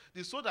scriptures.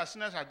 The soul that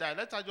sinners shall die.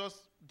 Let her just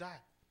die.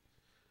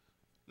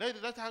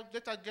 Let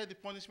her get the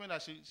punishment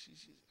that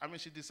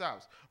she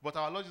deserves. But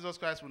our Lord Jesus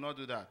Christ will not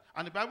do that.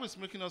 And the Bible is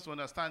making us to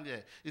understand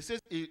here. It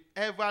says, he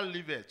ever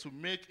liveth to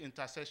make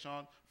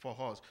intercession for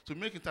us, to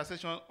make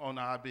intercession on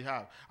our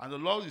behalf. And the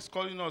Lord is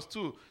calling us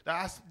too,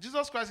 that as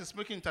Jesus Christ is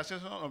making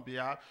intercession on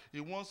behalf, he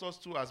wants us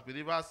to, as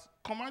believers,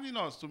 commanding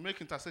us to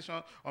make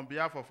intercession on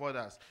behalf of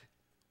others.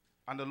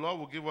 And the Lord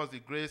will give us the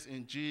grace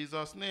in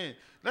Jesus' name.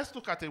 Let's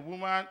look at a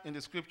woman in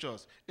the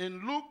scriptures.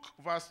 In Luke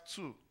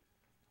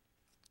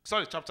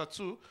chapter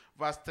 2,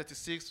 verse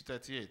 36 to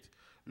 38.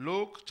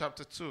 Luke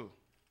chapter 2.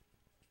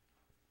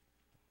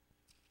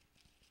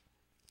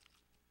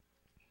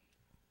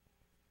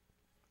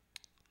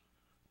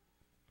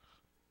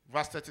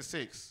 Verse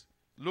 36.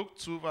 Luke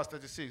 2, verse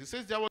 36. It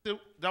says,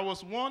 there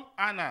was one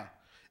Anna,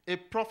 a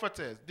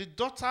prophetess, the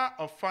daughter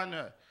of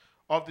Phanuel,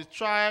 of the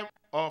tribe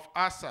of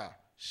Aser.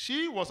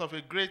 She was of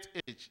a great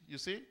age. You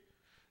see?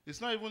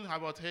 It's not even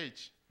about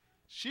age.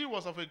 She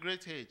was of a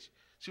great age.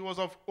 She was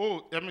of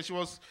old. She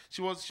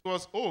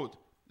was old.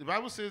 The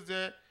Bible says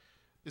there,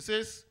 it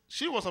says,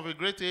 she was of a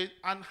great age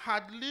and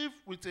had lived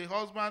with a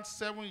husband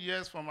 7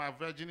 years from her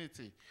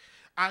virginity.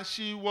 And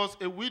she was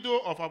a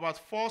widow of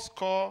about 80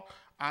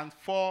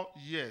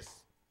 years.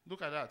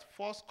 Look at that.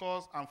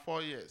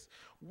 80 years.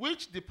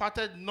 Which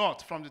departed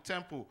not from the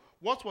temple.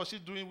 What was she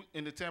doing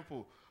in the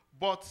temple?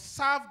 But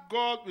served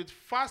God with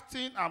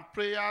fasting and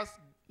prayers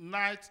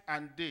night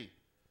and day.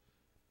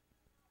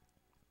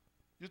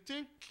 You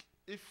think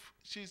if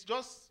she's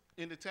just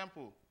in the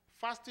temple,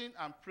 fasting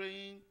and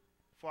praying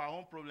for her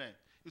own problem,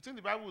 you think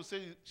the Bible will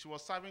say she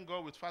was serving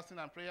God with fasting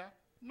and prayer?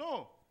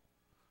 No.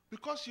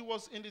 Because she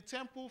was in the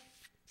temple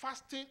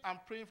fasting and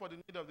praying for the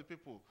need of the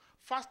people.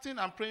 Fasting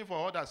and praying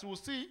for others. You will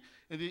see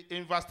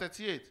in verse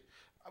 38.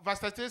 Verse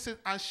 38 says,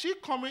 and she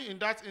coming in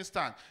that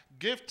instant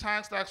gave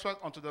thanks likewise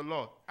unto the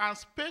Lord, and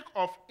spake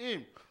of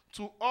him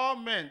to all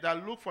men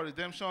that look for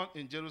redemption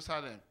in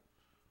Jerusalem.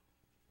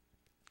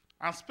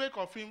 And spake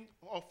of him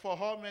for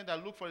all men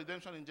that look for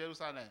redemption in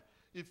Jerusalem.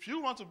 If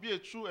you want to be a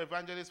true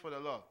evangelist for the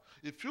Lord,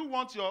 if you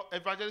want your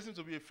evangelism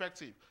to be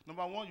effective,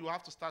 number one, you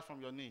have to start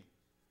from your knee.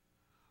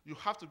 You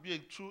have to be a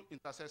true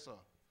intercessor.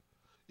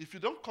 If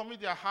you don't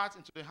commit their hearts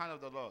into the hand of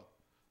the Lord,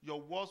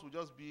 your words will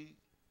just be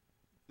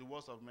the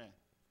words of men.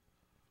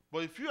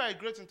 But if you are a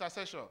great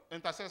intercessor,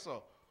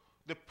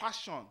 the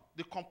passion,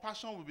 the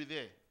compassion will be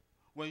there.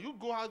 When you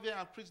go out there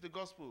and preach the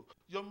gospel,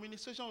 your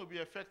ministration will be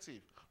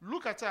effective.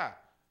 Look at her.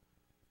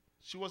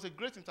 She was a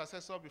great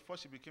intercessor before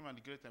she became a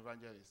great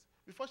evangelist.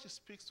 Before she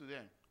speaks to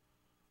them,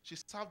 she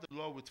served the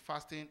Lord with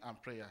fasting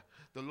and prayer.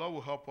 The Lord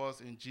will help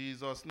us in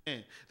Jesus'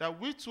 name. That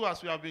we too,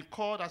 as we have been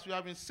called, as we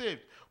have been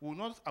saved, will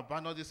not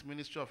abandon this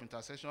ministry of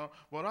intercession,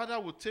 but rather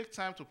will take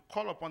time to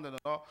call upon the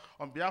Lord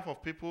on behalf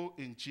of people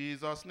in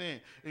Jesus' name.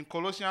 In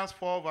Colossians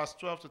 4, verse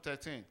 12 to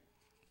 13.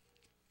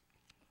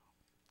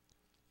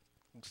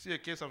 We see a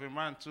case of a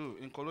man too.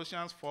 In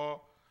Colossians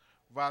 4,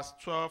 verse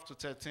 12 to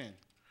 13.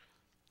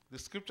 The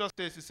scripture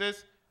says, it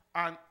says,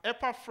 and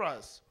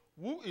Epaphras,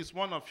 who is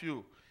one of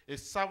you, a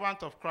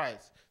servant of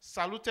Christ,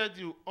 saluted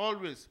you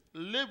always,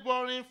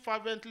 laboring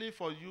fervently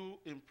for you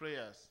in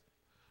prayers.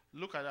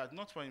 Look at that,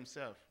 not for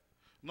himself.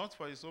 not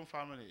for his own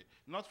family,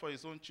 not for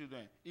his own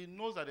children. He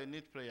knows that they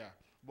need prayer,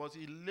 but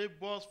he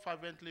labors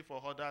fervently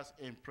for others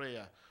in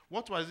prayer.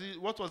 What was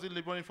he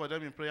laboring for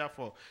them in prayer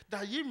for?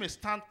 That ye may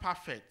stand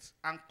perfect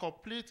and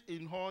complete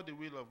in all the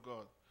will of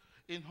God.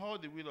 In all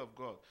the will of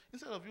God.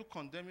 Instead of you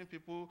condemning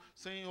people,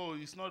 saying, oh,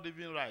 it's not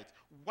living right,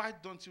 why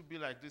don't you be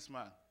like this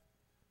man?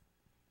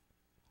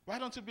 Why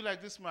don't you be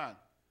like this man?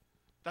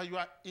 That you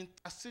are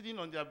interceding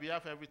on their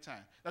behalf every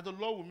time. That the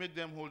Lord will make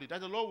them holy.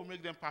 That the Lord will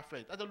make them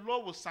perfect. That the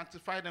Lord will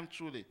sanctify them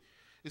truly.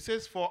 It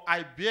says, for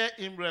I bear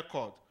him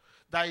record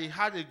that he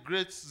had a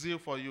great zeal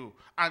for you,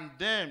 and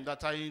them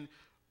that are in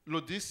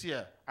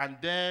Laodicea, and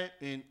them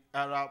in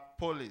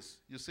Hierapolis.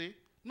 You see?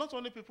 Not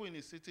only people in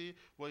his city,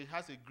 but he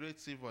has a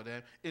great zeal for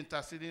them,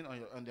 interceding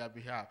on their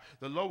behalf.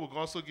 The Lord will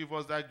also give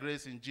us that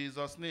grace in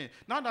Jesus' name.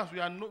 Now that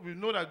we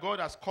know that God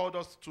has called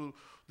us to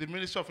the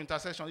ministry of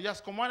intercession, he has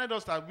commanded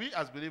us that we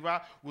as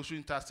believers, we should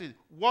intercede.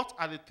 What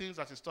are the things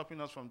that is stopping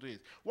us from doing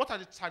it? What are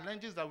the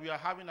challenges that we are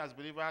having as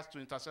believers to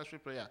intercessory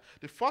prayer?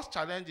 The first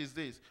challenge is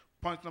this.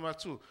 Point number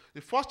 2.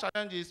 The first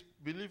challenge is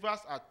believers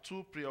are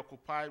too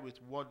preoccupied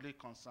with worldly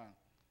concern.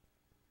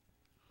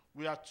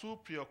 We are too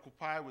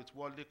preoccupied with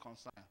worldly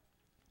concern.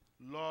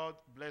 Lord,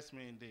 bless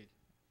me indeed.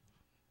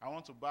 I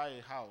want to buy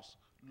a house.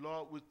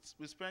 Lord,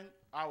 we spend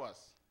hours.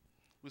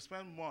 We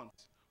spend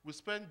months. We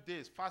spend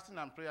days fasting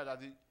and prayer that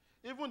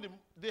even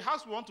the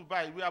house we want to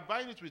buy, we are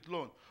buying it with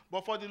loan.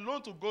 But for the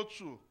loan to go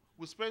through,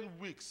 we spend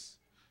weeks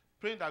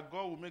praying that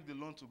God will make the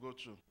loan to go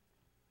through.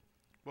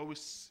 But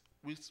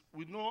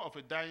we know of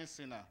a dying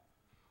sinner.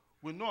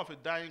 We know of a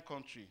dying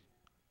country.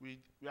 We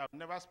have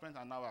never spent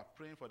an hour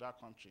praying for that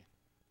country.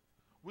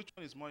 Which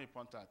one is more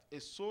important? A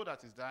soul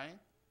that is dying,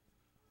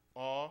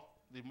 or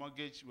the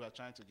mortgage we are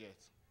trying to get?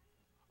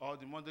 Or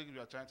the mortgage we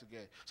are trying to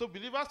get. So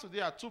believers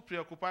today are too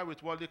preoccupied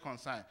with worldly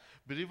concern.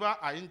 Believers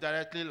are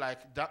indirectly like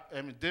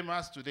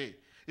Demas today,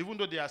 even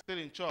though they are still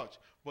in church,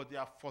 but they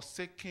are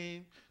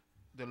forsaking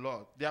the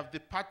Lord. They have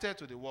departed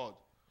to the world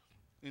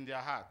in their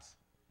hearts.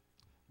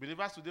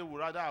 Believers today would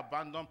rather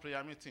abandon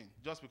prayer meeting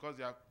just because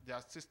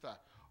their sister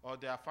or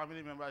their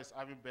family member is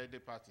having birthday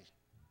party.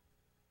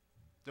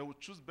 They will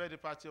choose birthday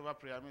party over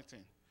prayer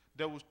meeting.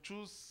 They will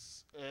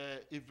choose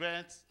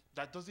events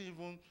that doesn't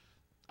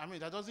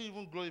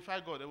even glorify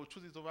God. They will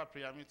choose it over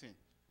prayer meeting.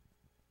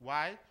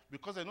 Why?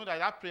 Because they know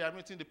that prayer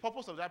meeting, the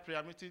purpose of that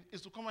prayer meeting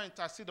is to come and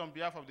intercede on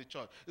behalf of the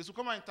church. Is to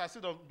come and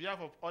intercede on behalf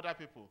of other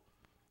people.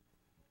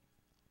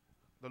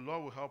 The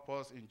Lord will help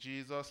us in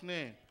Jesus'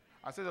 name.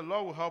 I say the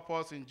Lord will help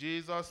us in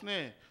Jesus'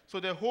 name. So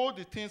they hold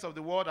the things of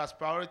the world as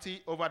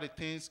priority over the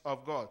things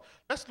of God.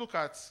 Let's look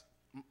at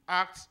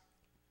Acts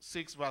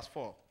 6 verse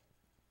 4.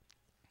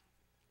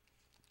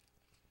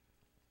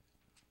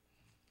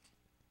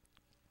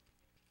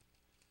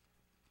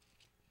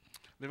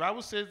 The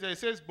Bible says there, it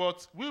says,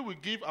 but we will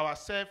give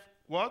ourselves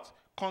what?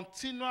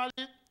 Continually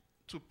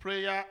to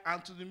prayer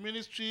and to the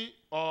ministry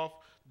of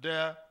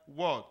the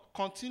word.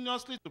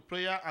 Continuously to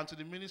prayer and to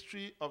the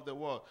ministry of the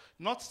word.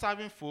 Not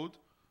serving food.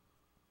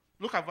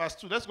 Look at verse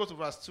 2. Let's go to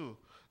verse 2.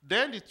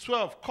 Then the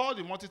 12 called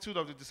the multitude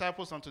of the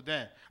disciples unto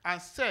them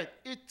and said,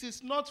 it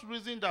is not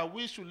reason that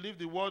we should leave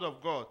the word of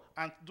God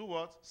and do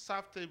what?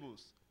 Serve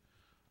tables.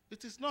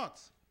 It is not.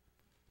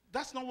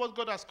 That's not what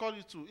God has called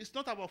you to. It's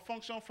not about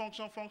function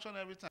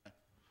every time.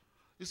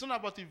 It's not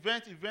about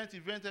event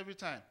every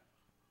time.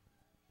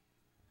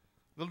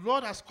 The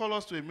Lord has called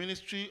us to a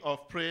ministry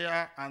of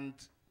prayer and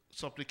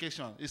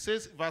supplication. It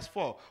says, verse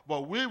 4,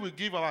 but we will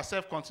give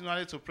ourselves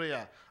continually to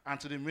prayer and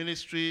to the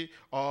ministry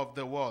of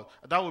the word.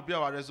 That will be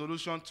our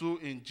resolution too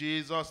in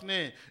Jesus'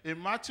 name.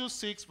 In Matthew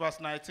 6, verse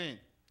 19,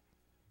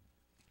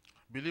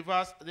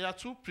 believers, they are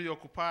too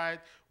preoccupied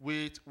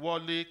with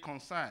worldly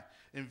concern.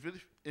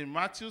 In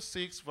Matthew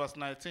 6, verse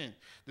 19,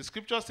 the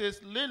scripture says,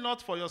 lay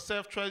not for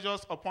yourself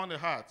treasures upon the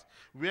heart,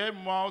 where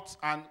moth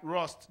and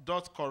rust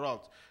doth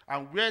corrupt,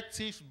 and where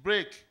thieves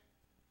break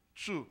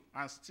through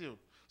and steal.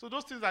 So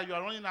those things that you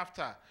are running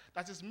after,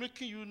 that is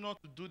making you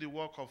not to do the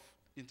work of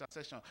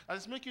intercession, that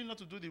is making you not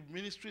to do the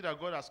ministry that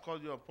God has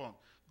called you upon.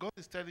 God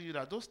is telling you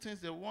that those things,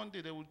 that one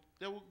day they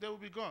will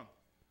be gone.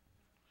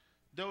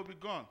 They will be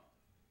gone.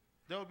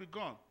 They will be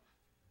gone.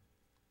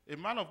 A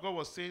man of God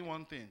was saying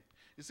one thing.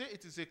 He said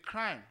it is a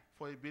crime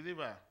for a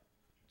believer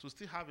to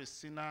still have a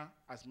sinner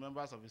as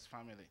members of his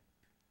family.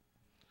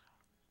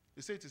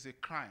 He said it is a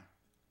crime.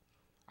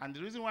 And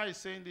the reason why he's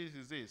saying this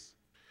is this.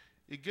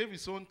 He gave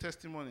his own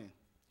testimony.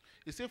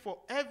 He said for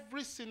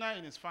every sinner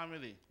in his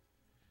family,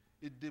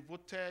 he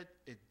devoted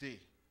a day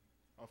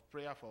of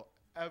prayer for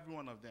every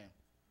one of them.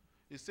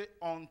 He said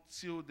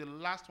until the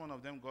last one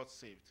of them got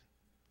saved.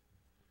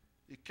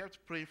 He kept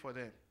praying for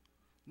them.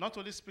 Not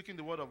only speaking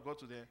the word of God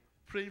to them,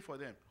 praying for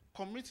them.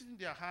 Committing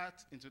their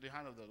heart into the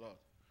hand of the Lord.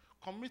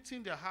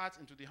 Committing their heart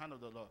into the hand of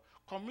the Lord.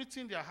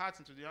 Committing their heart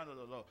into the hand of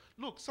the Lord.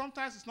 Look,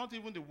 sometimes it's not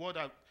even the word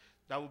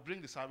that will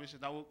bring the salvation,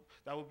 that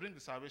will bring the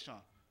salvation.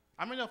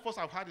 How many of us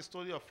have heard the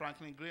story of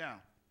Franklin Graham?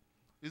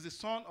 He's the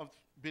son of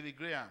Billy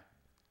Graham.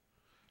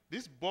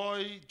 This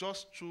boy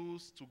just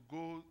chose to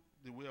go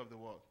the way of the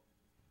world.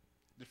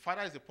 The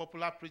father is a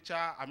popular preacher.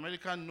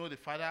 Americans know the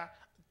father.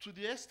 to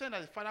the extent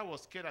that the father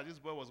was scared that this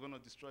boy was going to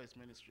destroy his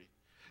ministry.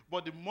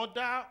 But the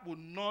mother would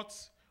not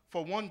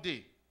for one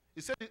day.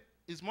 He said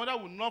his mother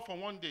would not for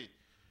one day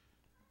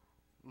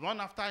run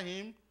after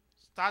him,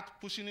 start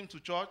pushing him to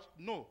church.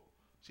 No.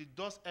 She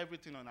does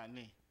everything on her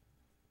knee.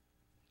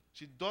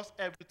 She does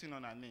everything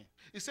on her knee.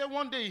 He said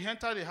one day he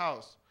entered the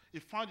house. He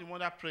found the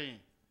mother praying.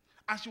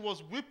 And she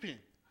was weeping.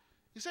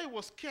 He said he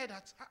was scared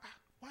that,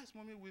 why is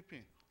mommy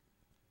weeping?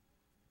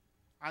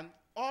 And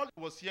all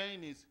he was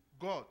hearing is,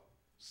 God,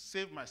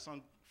 save my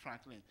son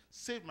Franklin.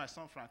 Save my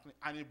son Franklin.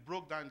 And he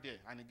broke down there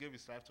and he gave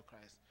his life to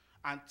Christ.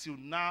 Until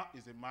now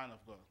is a man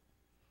of God.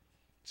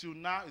 Till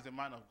now is a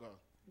man of God.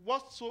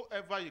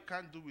 Whatsoever you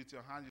can't do with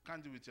your hand, you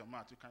can't do with your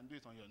mouth. You can do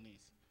it on your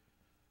knees.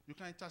 You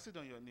can intercede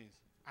on your knees.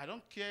 I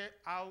don't care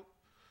how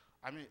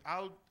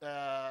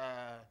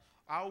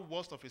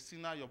worst of a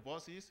sinner your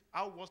boss is,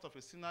 how worst of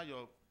a sinner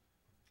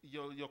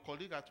your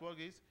colleague at work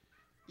is.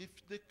 If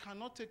they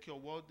cannot take your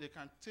word, they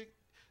can take,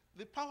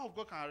 the power of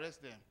God can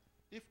arrest them.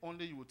 If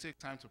only you will take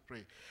time to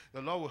pray.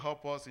 The Lord will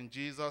help us in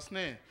Jesus'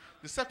 name.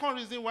 The second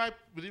reason why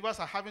believers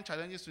are having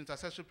challenges to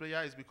intercessory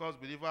prayer is because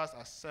believers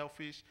are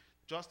selfish,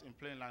 just in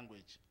plain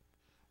language.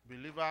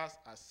 Believers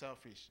are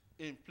selfish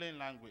in plain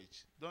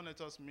language. Don't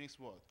let us mix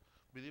words.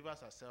 Believers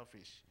are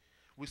selfish.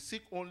 We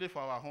seek only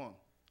for our own.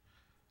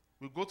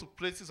 We go to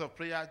places of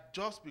prayer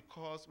just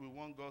because we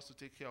want God to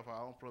take care of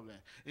our own problem.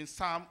 In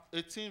Psalm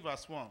 18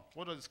 verse 1,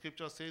 what does the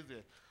scripture say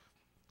there?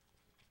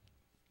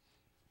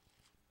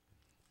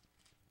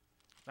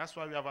 That's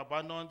why we have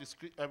abandoned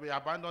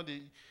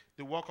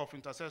the work of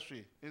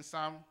intercessory. In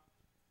Psalm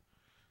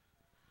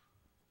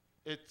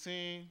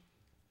 18,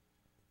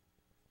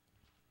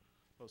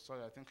 oh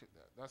sorry, I think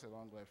that's a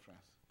wrong reference.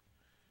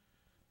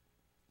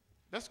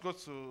 Let's go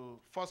to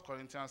 1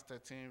 Corinthians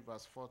 13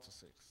 verse 4 to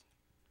 6.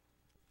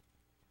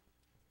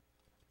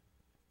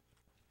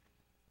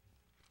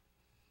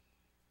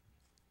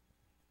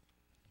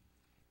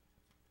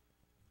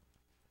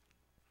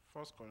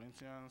 1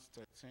 Corinthians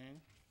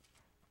 13.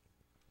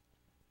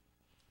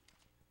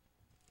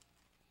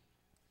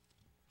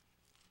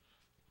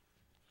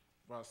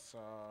 Verse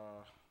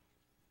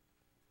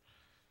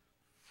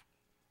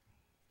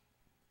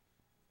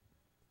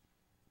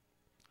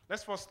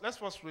let's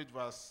first read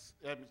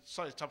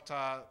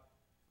chapter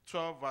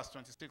 12 verse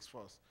 26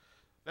 first.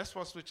 Let's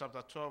first read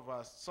chapter 12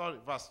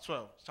 verse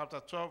 12.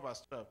 Chapter 12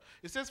 verse 12.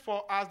 It says,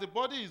 "For as the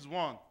body is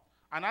one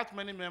and hath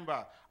many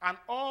members, and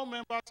all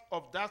members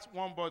of that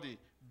one body,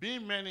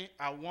 being many,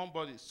 are one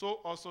body, so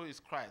also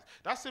is Christ."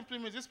 That simply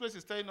means this place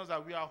is telling us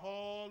that we are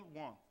all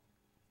one.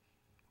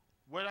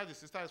 Whether the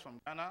sister is from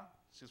Ghana,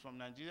 she's from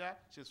Nigeria,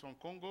 she's from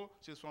Congo,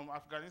 she's from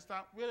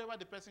Afghanistan, wherever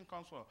the person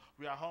comes from,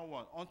 we are all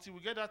one. Until we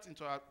get that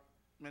into our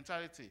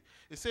mentality.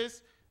 It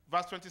says,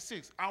 verse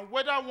 26, "And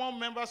whether one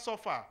member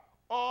suffer,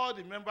 all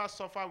the members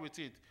suffer with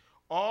it.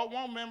 Or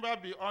one member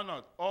be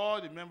honored,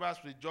 all the members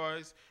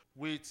rejoice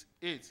with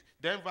it."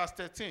 Then verse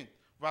 13,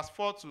 verse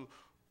 4 to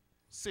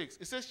 6.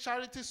 It says,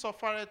 "Charity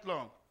suffereth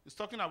long." It's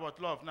talking about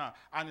love now.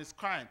 "And is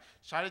kind.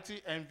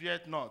 Charity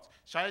envieth not.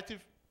 Charity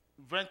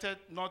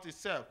vaunteth not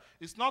itself.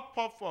 Is not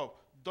puffed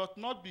up. Doth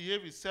not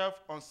behave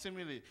itself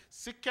unseemly.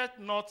 Seeketh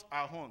not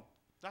our own."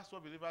 That's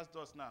what believers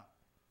does now.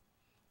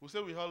 We say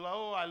we all,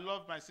 "Oh, I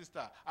love my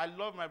sister. I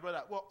love my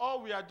brother." Well,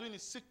 all we are doing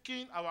is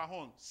seeking our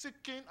own.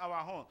 Seeking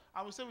our own.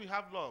 And we say we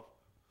have love.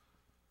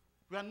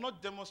 We are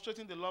not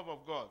demonstrating the love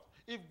of God.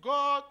 If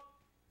God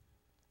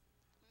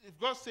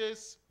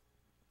says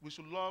we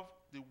should love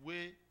the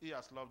way he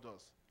has loved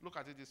us, look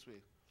at it this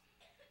way.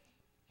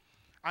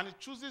 "And he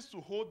chooses to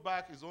hold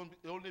back his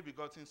only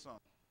begotten son,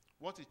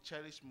 what he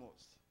cherished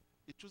most."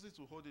 He chooses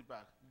to hold it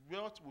back.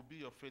 What will be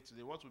your faith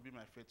today? What will be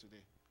my faith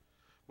today?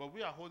 But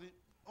we are holding,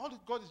 all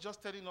that God is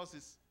just telling us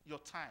is your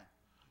time.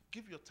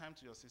 Give your time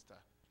to your sister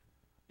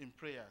in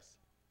prayers.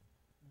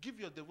 Give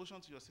your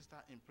devotion to your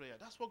sister in prayer.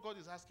 That's what God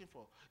is asking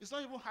for. It's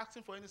not even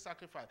asking for any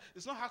sacrifice.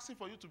 It's not asking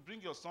for you to bring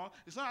your son.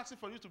 It's not asking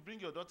for you to bring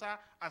your daughter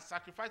and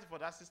sacrifice it for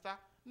that sister.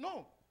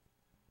 No.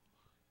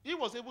 He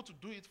was able to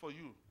do it for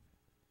you.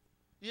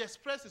 He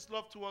expressed his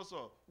love towards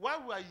us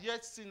while we are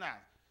yet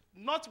sinners.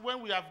 Not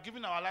when we have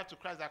given our life to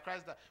Christ, that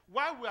Christ died.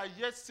 While we are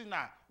yet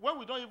sinners, when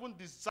we don't even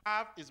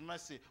deserve his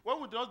mercy, when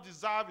we don't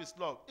deserve his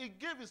love, he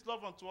gave his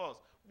love unto us.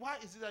 Why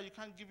is it that you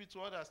can't give it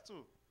to others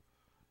too?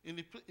 In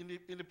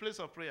the place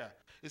of prayer.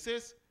 It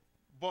says,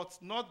 "But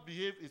not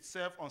behave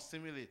itself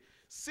unseemly.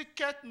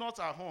 Seeketh not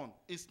our own,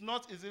 is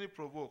not easily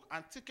provoked,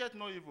 and taketh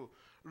no evil.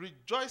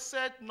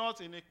 Rejoiceth not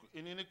in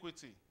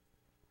iniquity."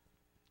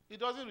 He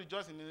doesn't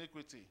rejoice in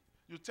iniquity.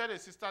 You tell a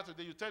sister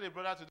today, you tell a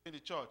brother today in the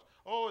church,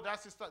 "Oh,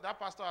 that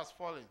pastor has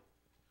fallen."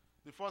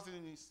 The first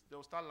thing is they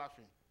will start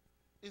laughing.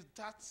 Is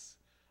that,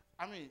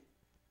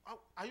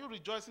 are you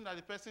rejoicing that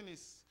the person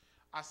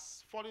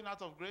has fallen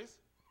out of grace?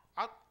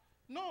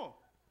 No.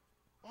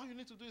 All you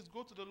need to do is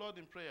go to the Lord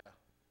in prayer.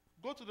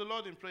 Go to the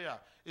Lord in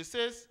prayer. It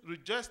says,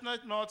 "Rejoice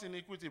not in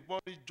iniquity, but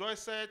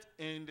rejoice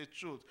in the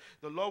truth."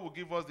 The Lord will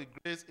give us the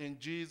grace in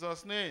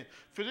Jesus' name.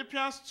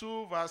 Philippians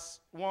 2, verse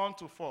 1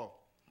 to 4.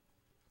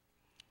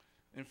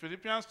 In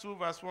Philippians 2,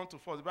 verse 1 to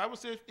 4, the Bible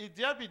says, if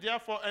there be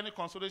therefore any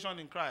consolation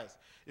in Christ,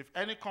 if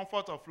any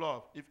comfort of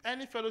love, if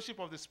any fellowship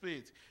of the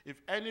Spirit, if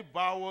any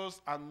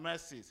bowels and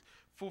mercies,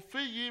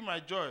 fulfill ye my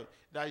joy,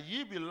 that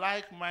ye be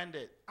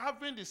like-minded,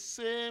 having the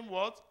same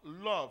what?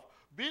 Love,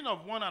 being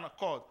of one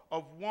accord,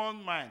 of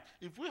one mind.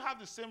 If we have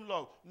the same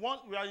love,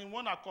 we are in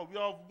one accord, we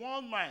are of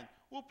one mind,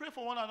 we'll pray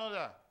for one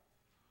another.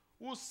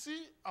 We'll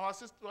see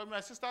my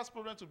sister's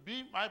problem to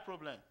be my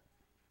problem.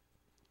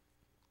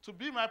 To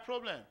be my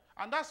problem.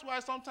 And that's why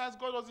sometimes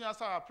God doesn't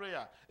answer our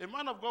prayer. A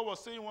man of God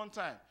was saying one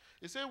time,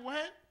 he said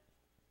when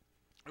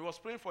he was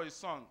praying for his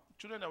son,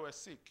 children that were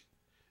sick,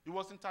 he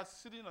was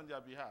interceding on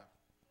their behalf.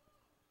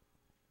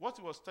 What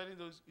he was telling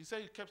those, he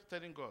said he kept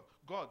telling God,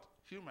 God,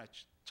 heal my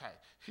child,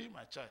 heal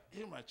my child,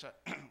 heal my child.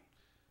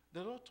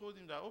 The Lord told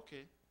him that,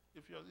 okay,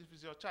 if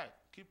it's your child,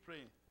 keep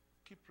praying,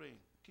 keep praying,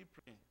 keep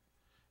praying.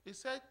 He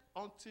said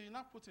until he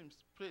now put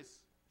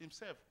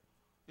himself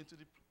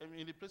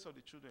in the place of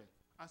the children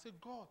and said,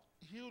 God,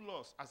 heal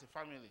us as a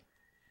family.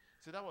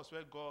 See, that was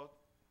where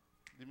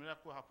the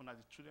miracle happened, that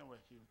the children were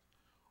healed.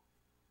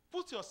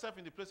 Put yourself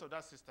in the place of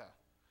that sister.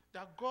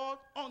 That God,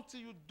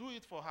 until you do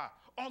it for her,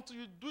 until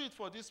you do it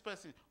for this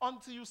person,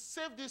 until you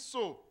save this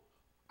soul,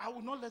 I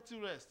will not let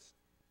you rest.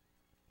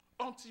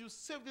 Until you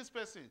save this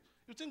person.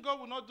 You think God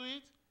will not do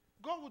it?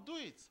 God will do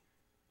it.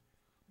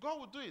 God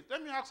will do it.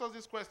 Let me ask us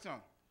this question.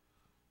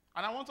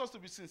 And I want us to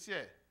be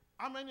sincere.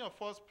 How many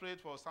of us prayed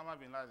for Osama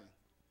bin Laden?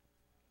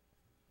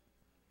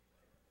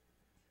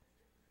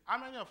 How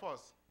many of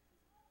us?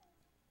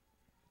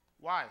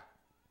 Why?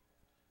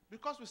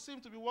 Because we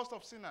seem to be worst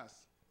of sinners.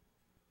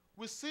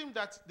 We seem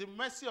that the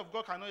mercy of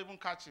God cannot even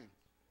catch him.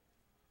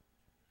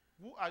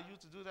 Who are you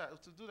to do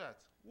that?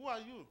 Who are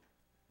you?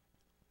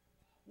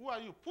 Who are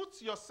you?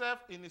 Put yourself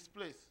in his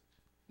place.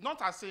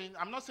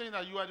 I'm not saying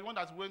that you are the one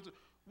that's going to.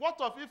 What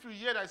if you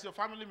hear that it's your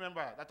family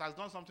member that has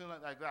done something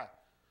like that?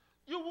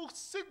 You will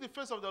seek the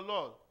face of the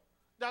Lord.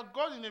 That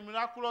God in a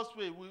miraculous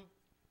way will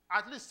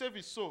at least save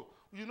his soul.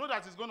 You know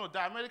that he's going to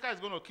die. America is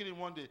going to kill him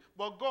one day.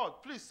 But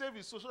God, please save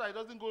his soul so that he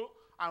doesn't go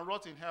and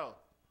rot in hell.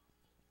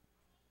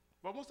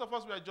 But most of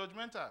us, we are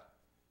judgmental.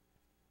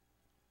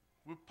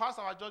 We pass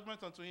our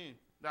judgment onto him.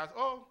 That,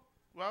 oh,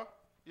 well,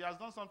 he has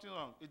done something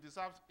wrong. He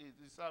deserves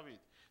it.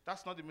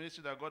 That's not the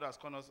ministry that God has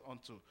called us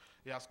onto.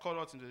 He has called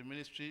us into the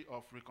ministry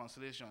of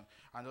reconciliation.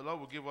 And the Lord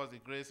will give us the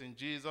grace in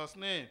Jesus'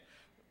 name.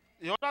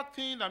 The other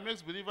thing that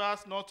makes believers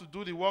not to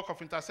do the work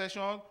of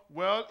intercession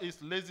well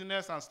is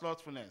laziness and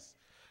slothfulness.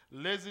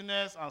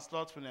 Laziness and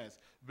slothfulness.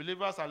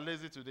 Believers are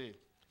lazy today.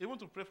 Even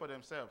to pray for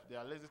themselves, they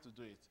are lazy to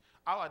do it.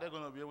 How are they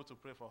going to be able to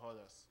pray for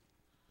others?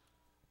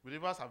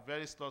 Believers are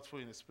very slothful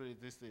in the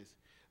spirit these days.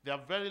 They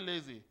are very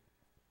lazy.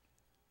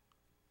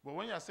 But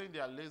when you are saying they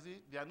are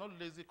lazy, they are not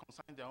lazy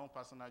concerning their own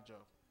personal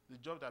job, the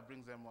job that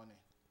brings them money.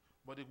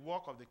 But the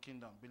work of the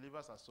kingdom,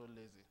 believers are so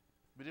lazy.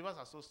 Believers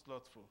are so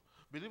slothful.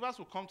 Believers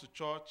will come to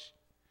church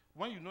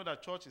when you know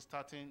that church is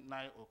starting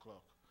 9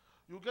 o'clock.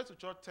 You get to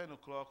church 10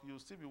 o'clock, you'll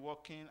still be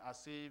walking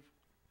as if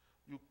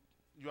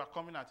you are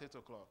coming at 8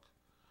 o'clock.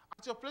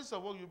 At your place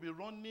of work, you'll be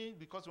running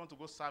because you want to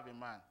go serve a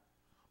man.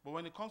 But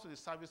when it comes to the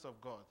service of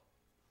God,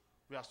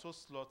 we are so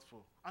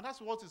slothful. And that's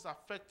what is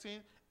affecting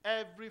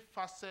every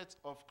facet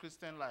of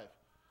Christian life.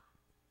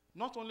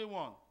 Not only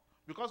one.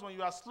 Because when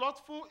you are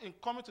slothful in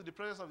coming to the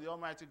presence of the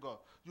Almighty God,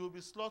 you will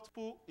be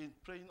slothful in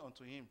praying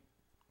unto him.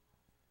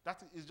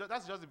 That's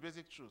just the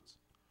basic truth.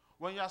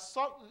 When you are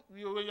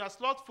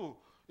slothful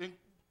in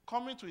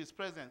coming to his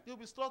presence, you'll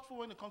be slothful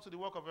when it comes to the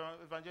work of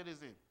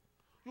evangelism.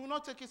 You will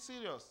not take it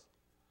serious.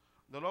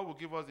 The Lord will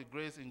give us the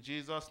grace in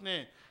Jesus'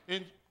 name.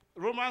 In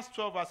Romans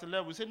 12, verse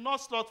 11, we say, not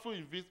slothful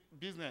in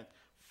business,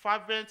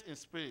 fervent in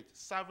spirit,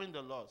 serving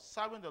the Lord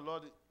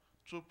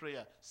through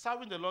prayer,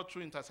 serving the Lord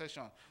through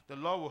intercession. The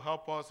Lord will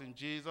help us in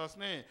Jesus'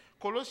 name.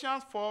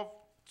 Colossians 4,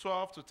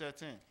 12 to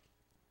 13.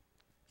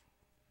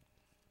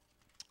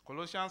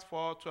 Colossians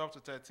 4, 12 to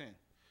 13.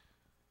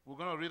 We're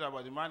going to read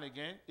about the man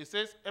again. It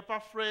says,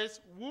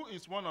 Epaphras, who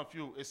is one of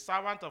you, a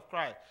servant of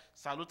Christ,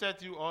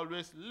 saluted you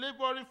always,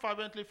 laboring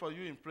fervently for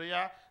you in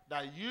prayer,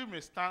 that you may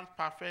stand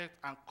perfect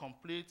and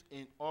complete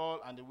in all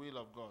and the will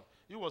of God.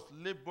 He was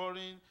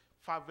laboring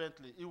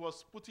fervently. He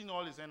was putting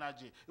all his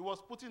energy. He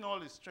was putting all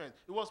his strength.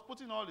 He was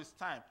putting all his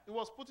time. He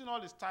was putting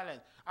all his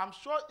talent. I'm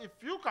sure if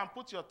you can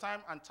put your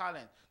time and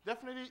talent,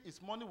 definitely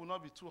his money will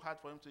not be too hard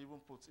for him to even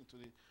put into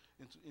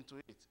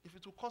it. If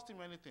it will cost him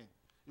anything,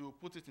 he will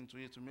put it into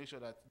it to make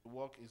sure that the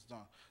work is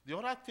done. The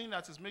other thing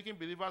that is making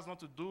believers not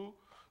to do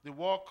the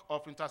work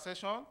of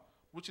intercession,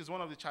 which is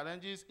one of the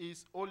challenges,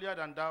 is holier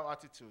than thou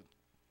attitude.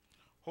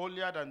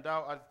 Holier than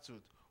thou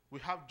attitude. We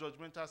have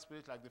judgmental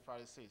spirit like the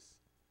Pharisees.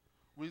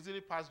 We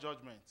easily pass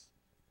judgment.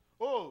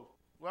 Oh,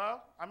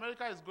 well,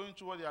 America is going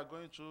through what they are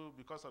going through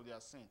because of their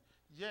sin.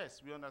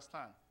 Yes, we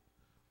understand.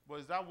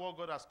 But is that what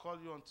God has called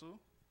you onto?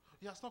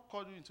 He has not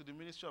called you into the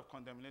ministry of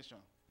condemnation.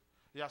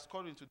 He has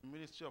called you into the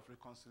ministry of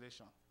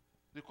reconciliation.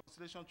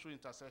 Reconciliation through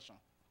intercession.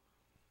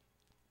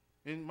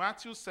 In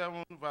Matthew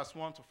 7, verse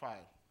 1 to 5.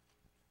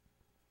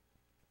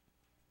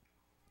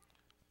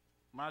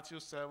 Matthew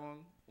 7,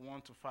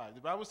 1 to 5.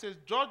 The Bible says,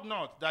 judge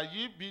not, that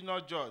ye be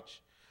not judged.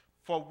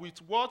 For with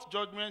what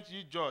judgment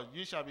ye judge,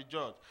 ye shall be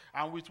judged.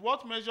 And with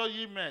what measure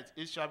ye met,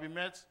 it shall be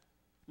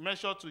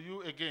measured to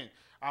you again.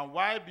 And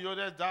why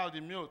beholdest thou the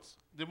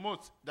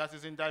mote that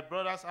is in thy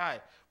brother's eye,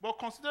 but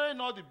consider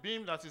not the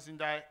beam that is in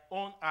thy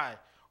own eye?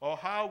 Or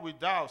how wilt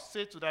thou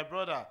say to thy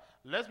brother,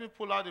 let me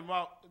pull out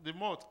the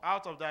mote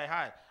out of thy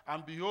eye,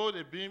 and behold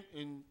a beam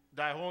in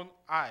thy own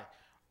eye?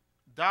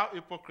 Thou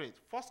hypocrite,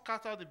 first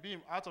scatter the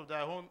beam out of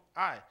thy own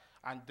eye,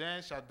 and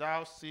then shalt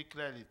thou see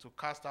clearly to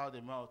cast out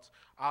the mote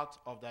out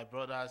of thy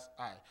brother's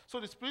eye. So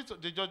the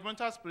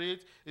judgmental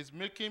spirit is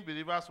making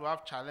believers who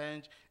have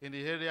challenge in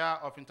the area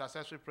of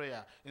intercessory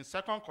prayer. In 2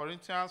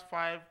 Corinthians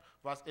 5,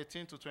 verse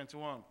 18 to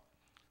 21.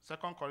 2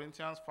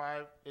 Corinthians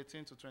 5,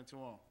 18 to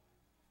 21.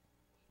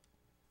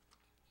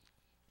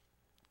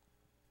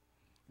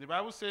 The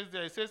Bible says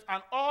there, it says,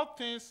 and all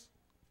things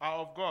are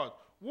of God,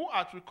 who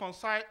hath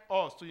reconciled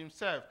us to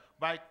himself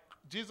by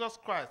Jesus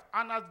Christ,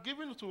 and hath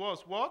given to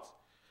us what?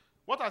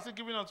 What has he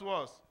given unto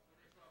us?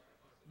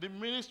 The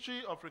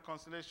ministry of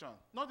reconciliation.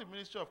 Not the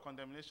ministry of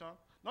condemnation,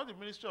 not the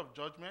ministry of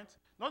judgment,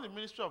 not the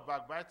ministry of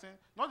backbiting,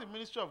 not the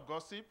ministry of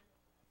gossip,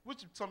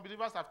 which some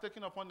believers have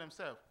taken upon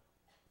themselves.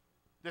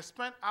 They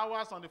spend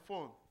hours on the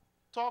phone,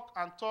 talk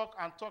and talk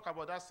and talk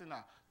about that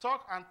sinner,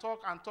 talk and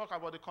talk and talk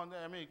about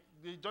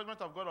the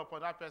judgment of God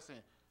upon that person.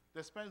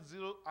 They spend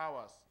 0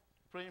 hours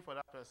praying for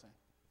that person.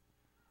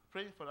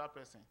 Praying for that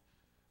person.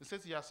 It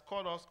says he has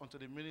called us unto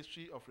the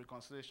ministry of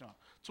reconciliation,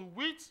 to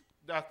wit,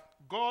 that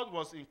God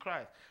was in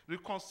Christ,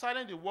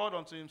 reconciling the world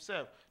unto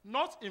himself,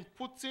 not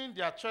imputing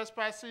their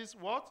trespasses,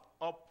 what?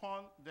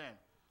 Upon them.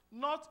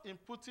 Not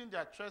imputing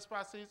their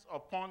trespasses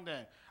upon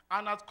them,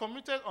 and hath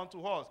committed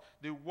unto us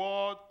the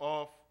word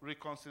of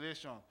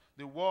reconciliation.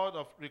 The word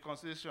of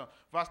reconciliation.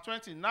 Verse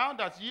 20, now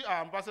that ye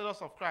are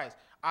ambassadors of Christ,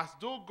 as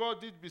though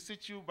God did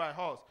beseech you by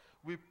us,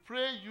 we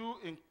pray you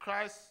in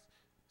Christ's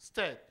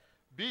stead,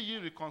 be ye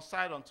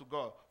reconciled unto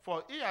God.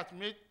 For he hath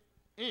made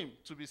him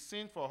to be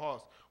sin for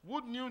us,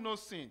 who knew no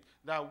sin,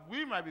 that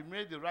we might be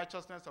made the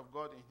righteousness of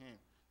God in him.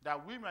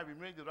 That we might be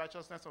made the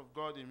righteousness of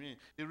God in him.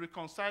 He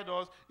reconciled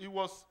us. He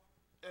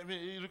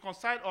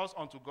reconciled us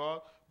unto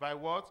God by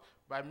what?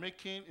 By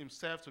making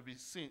himself to be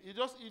sin. He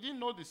didn't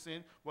know the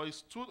sin, but he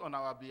stood on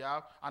our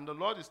behalf, and the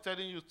Lord is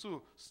telling you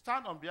to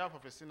stand on behalf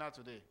of a sinner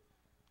today.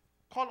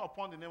 Call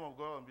upon the name of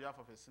God on behalf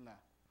of a sinner.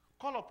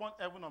 Call upon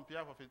heaven on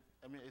behalf of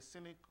a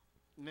sinning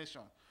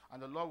nation,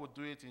 and the Lord will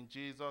do it in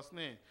Jesus'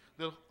 name.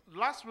 The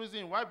last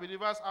reason why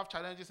believers have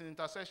challenges in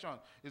intercession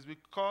is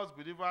because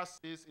believers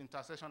see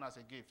intercession as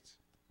a gift.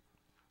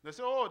 They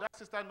say, oh, that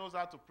sister knows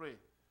how to pray.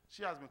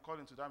 She has been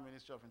called into that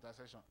ministry of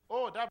intercession.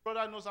 Oh, that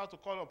brother knows how to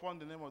call upon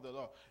the name of the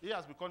Lord. He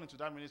has been called into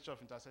that ministry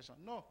of intercession.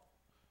 No,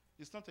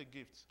 it's not a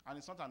gift, and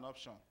it's not an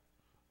option.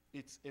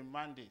 It's a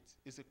mandate.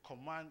 It's a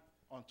command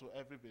unto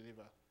every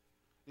believer.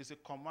 It's a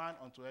command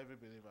unto every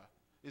believer.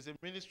 It's a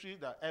ministry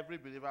that every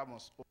believer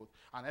must hold,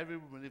 and every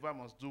believer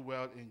must do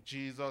well in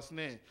Jesus'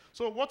 name.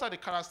 So what are the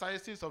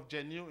characteristics of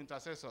genuine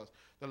intercessors?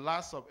 The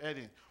last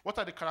subheading. What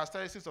are the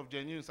characteristics of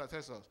genuine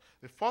intercessors?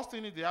 The first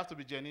thing is they have to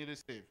be genuinely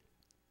saved.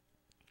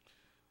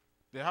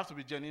 They have to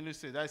be genuinely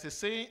saved. There is a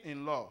saying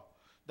in law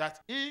that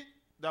he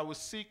that will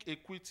seek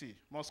equity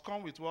must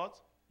come with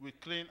what? With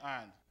clean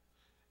hand.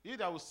 He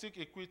that will seek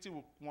equity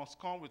must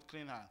come with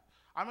clean hand.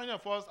 How many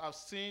of us have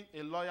seen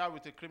a lawyer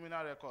with a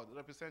criminal record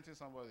representing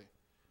somebody?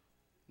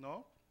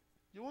 No?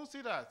 You won't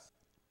see that.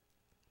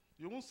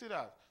 You won't see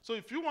that. So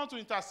if you want to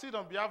intercede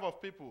on behalf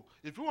of people,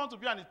 if you want to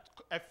be an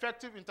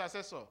effective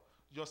intercessor,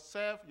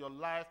 yourself, your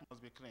life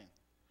must be clean.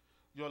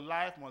 Your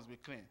life must be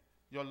clean.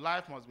 Your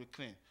life must be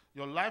clean.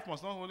 Your life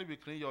must not only be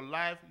clean, your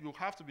life, you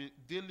have to be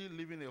daily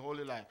living a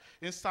holy life.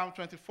 In Psalm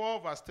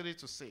 24, verse 3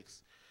 to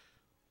 6.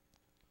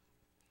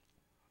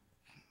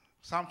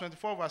 Psalm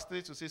 24, verse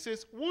 3 to 6, it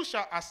says, who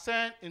shall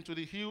ascend into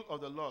the hill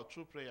of the Lord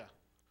through prayer?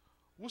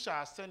 Who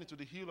shall ascend into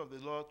the hill of the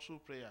Lord through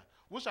prayer?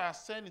 Who shall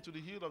ascend into the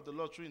hill of the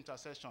Lord through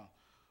intercession?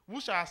 Who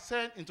shall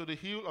ascend into the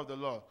hill of the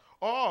Lord?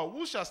 Or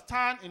who shall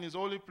stand in his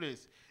holy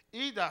place?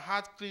 He that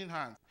hath clean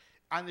hands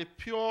and a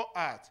pure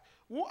heart,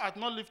 who hath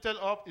not lifted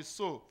up his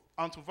soul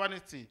unto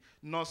vanity,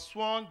 nor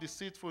sworn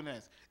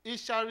deceitfulness. He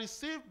shall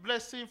receive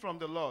blessing from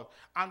the Lord,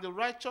 and the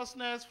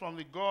righteousness from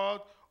the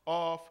God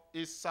of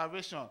his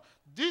salvation.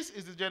 This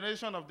is the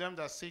generation of them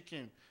that seek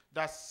him,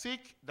 that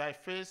seek thy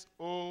face,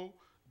 O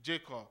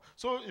Jacob.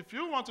 So if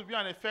you want to be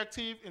an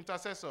effective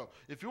intercessor,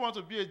 if you want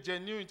to be a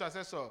genuine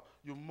intercessor,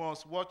 you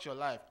must watch your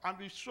life and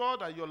be sure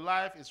that your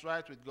life is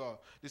right with God.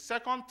 The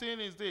second thing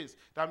is this,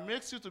 that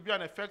makes you to be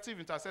an effective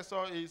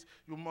intercessor is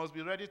you must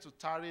be ready to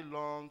tarry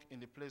long in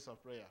the place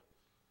of prayer.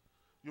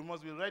 You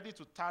must be ready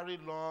to tarry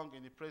long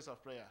in the place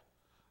of prayer.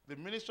 The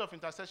ministry of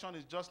intercession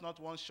is just not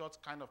one short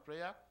kind of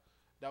prayer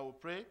that will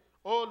pray,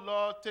 oh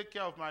Lord, take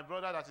care of my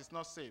brother that is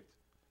not saved.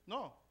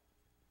 No.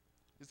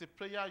 It's a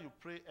prayer you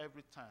pray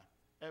every time.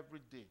 Every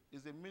day.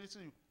 It's a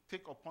ministry you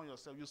take upon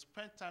yourself. You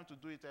spend time to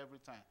do it every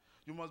time.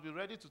 You must be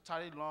ready to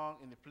tarry long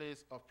in the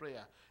place of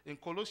prayer. In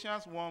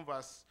Colossians 1,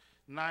 verse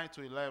 9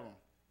 to 11.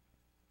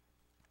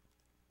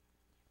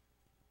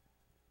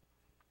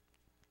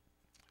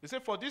 He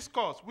said, for this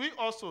cause, we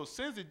also,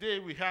 since the day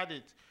we had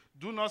it,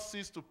 do not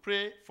cease to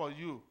pray for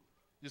you.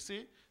 You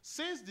see?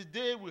 Since the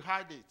day we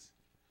had it.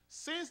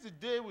 Since the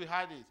day we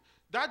had it.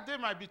 That day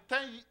might be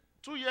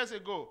 2 years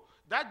ago.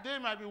 That day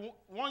might be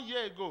 1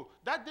 year ago.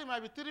 That day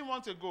might be 3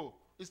 months ago.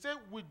 He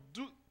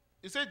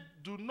said,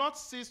 do not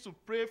cease to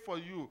pray for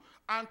you,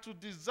 and to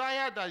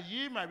desire that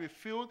ye might be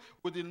filled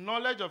with the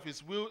knowledge of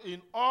his will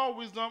in all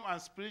wisdom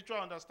and spiritual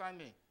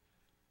understanding,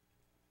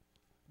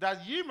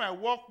 that ye might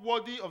walk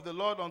worthy of the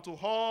Lord unto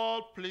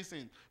all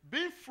pleasing,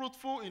 being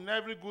fruitful in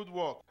every good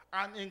work,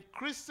 and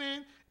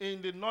increasing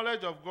in the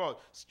knowledge of God,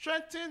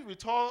 strengthened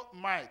with all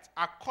might,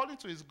 according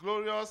to his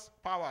glorious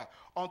power,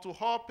 unto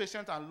all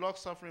patience and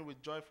long-suffering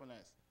with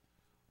joyfulness.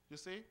 You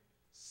see?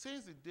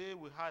 Since the day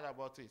we heard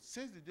about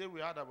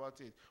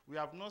it, we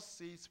have not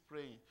ceased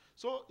praying.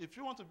 So if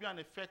you want to be an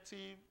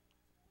effective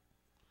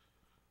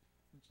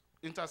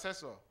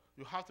intercessor,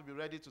 you have to be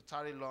ready to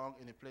tarry long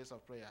in a place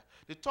of prayer.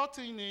 The third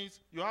thing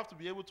is you have to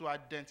be able to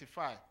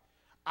identify,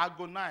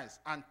 agonize,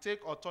 and take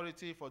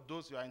authority for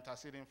those you are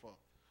interceding for.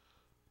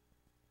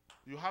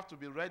 You have to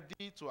be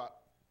ready to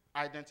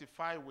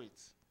identify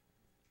with.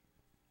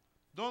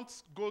 Don't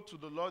go to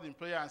the Lord in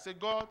prayer and say,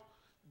 God,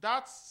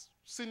 that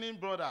sinning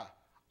brother,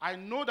 I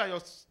know that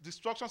your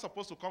destruction is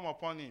supposed to come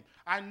upon him.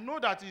 I know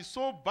that he's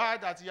so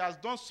bad that he has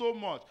done so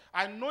much.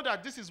 I know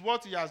that this is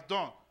what he has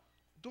done.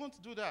 Don't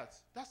do that.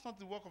 That's not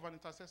the work of an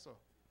intercessor.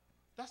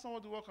 That's not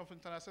what the work of an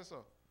intercessor.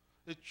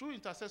 A true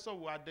intercessor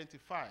will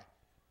identify.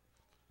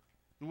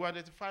 He will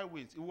identify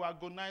with. He will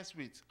agonize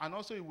with. And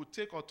also he will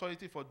take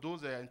authority for those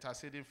they are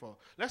interceding for.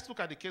 Let's look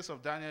at the case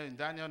of Daniel in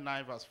Daniel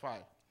 9 verse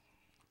 5.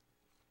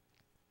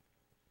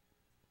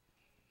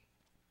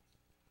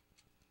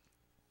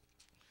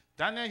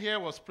 Daniel here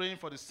was praying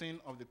for the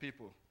sin of the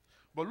people.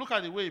 But look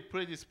at the way he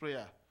prayed this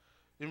prayer.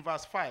 In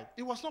verse 5,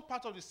 it was not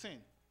part of the sin.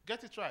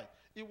 Get it right.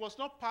 It was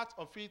not part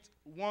of it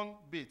one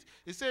bit.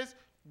 It says,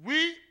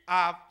 we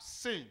have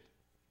sinned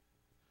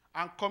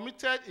and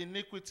committed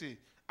iniquity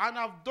and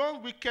have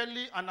done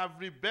wickedly and have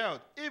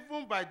rebelled,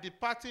 even by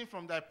departing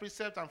from thy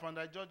precept and from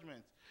thy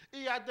judgment.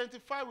 He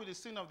identified with the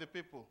sin of the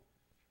people.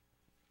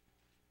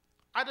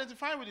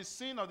 Identifying with the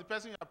sin of the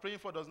person you are praying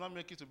for does not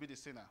make you to be the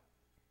sinner.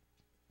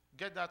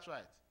 Get that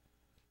right.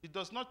 It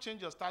does not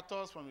change your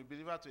status from a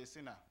believer to a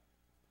sinner.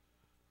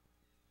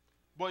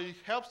 But it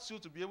helps you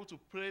to be able to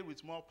pray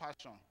with more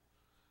passion.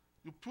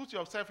 You put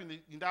yourself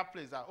in that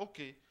place that,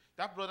 okay,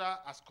 that brother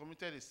has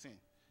committed a sin.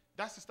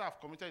 That sister has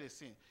committed a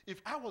sin.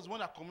 If I was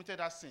one that committed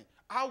that sin,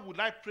 how would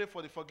I pray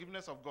for the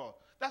forgiveness of God?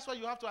 That's why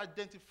you have to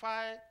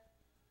identify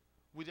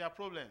with their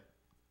problem,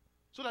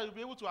 so that you'll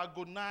be able to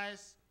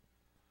agonize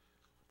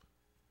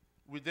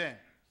with them,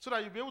 so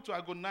that you'll be able to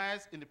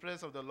agonize in the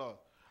presence of the Lord.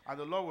 And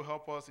the Lord will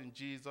help us in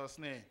Jesus'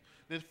 name.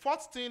 The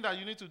fourth thing that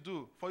you need to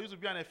do for you to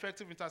be an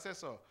effective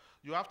intercessor,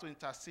 you have to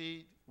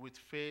intercede with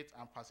faith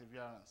and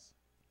perseverance.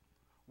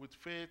 With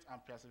faith and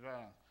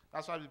perseverance.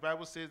 That's why the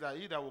Bible says that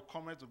he that will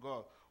come to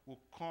God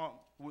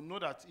will know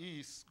that he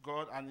is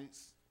God and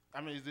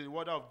is the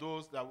rewarder of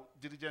those that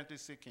diligently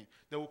seek him.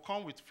 They will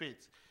come with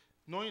faith,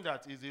 knowing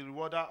that he is the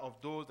rewarder of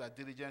those that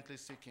diligently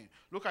seek him.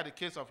 Look at the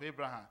case of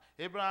Abraham.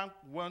 Abraham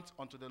went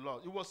unto the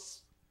Lord. He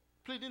was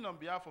pleading on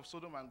behalf of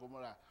Sodom and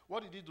Gomorrah.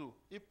 What did he do?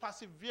 He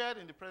persevered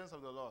in the presence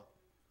of the Lord.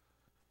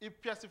 He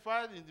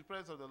persevered in the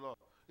presence of the Lord.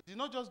 He did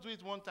not just do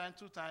it 1 time,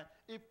 2 times.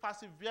 He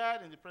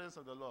persevered in the presence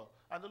of the Lord.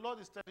 And the Lord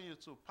is telling you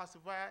to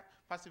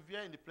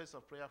persevere in the place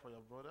of prayer for your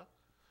brother.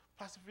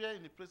 Persevere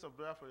in the place of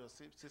prayer for your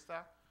sister.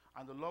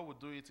 And the Lord will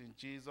do it in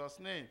Jesus'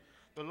 name.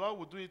 The Lord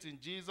will do it in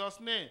Jesus'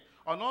 name.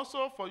 And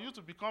also, for you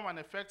to become an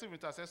effective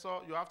intercessor,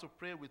 you have to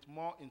pray with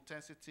more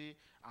intensity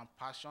and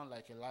passion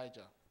like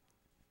Elijah.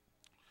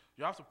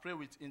 You have to pray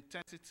with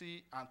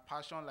intensity and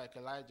passion like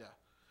Elijah.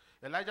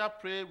 Elijah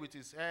prayed with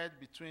his head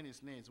between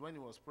his knees when he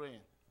was praying.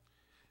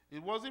 He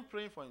wasn't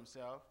praying for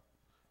himself.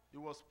 He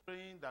was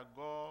praying that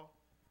God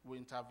will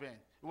intervene.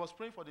 He was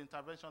praying for the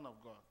intervention of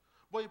God.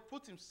 But he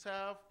put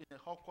himself in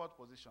an awkward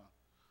position.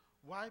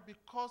 Why?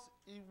 Because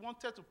he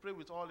wanted to pray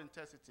with all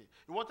intensity.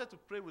 He wanted to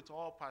pray with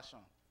all passion.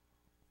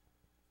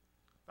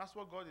 That's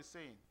what God is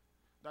saying.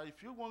 That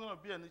if you want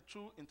to be a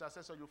true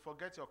intercessor, you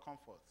forget your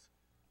comfort.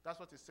 That's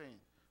what he's saying.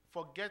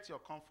 Forget your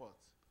comfort.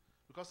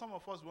 Because some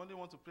of us, we only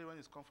want to pray when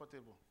it's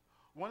comfortable.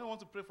 We only want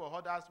to pray for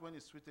others when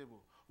it's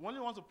suitable. We only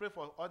want to pray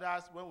for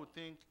others when we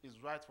think it's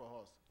right for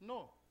us.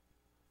 No.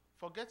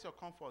 Forget your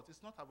comfort.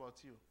 It's not about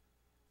you.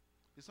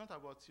 It's not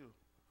about you.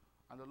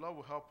 And the Lord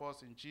will help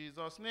us in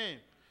Jesus' name.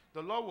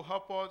 The Lord will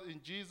help us in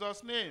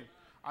Jesus' name.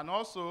 And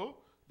also,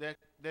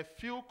 they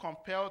feel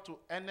compelled to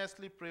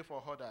earnestly pray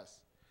for others.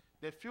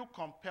 They feel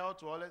compelled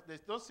to always, they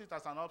don't see it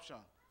as an option.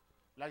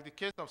 Like the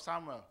case of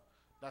Samuel.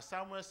 That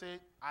Samuel said,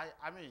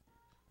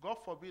 God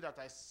forbid that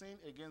I sin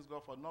against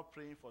God for not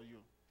praying for you.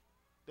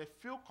 They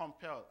feel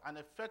compelled. An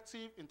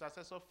effective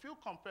intercessor feel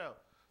compelled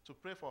to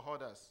pray for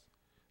others.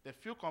 They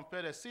feel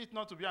compelled. They see it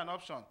not to be an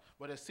option,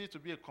 but they see it to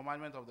be a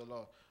commandment of the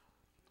Lord.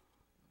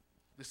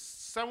 The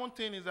seventh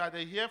thing is that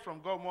they hear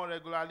from God more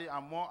regularly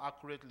and more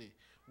accurately.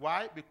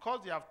 Why? Because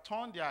they have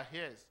turned their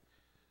ears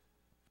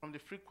from the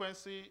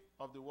frequency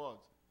of the word.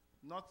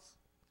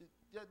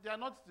 They are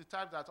not the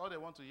type that all they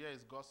want to hear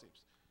is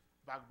gossips,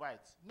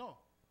 backbites. No.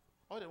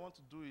 All they want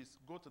to do is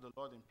go to the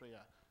Lord in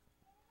prayer.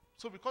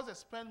 So because they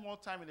spend more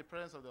time in the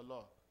presence of the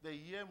Lord, they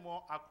hear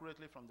more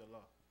accurately from the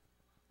Lord.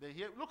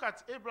 Look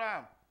at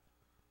Abraham.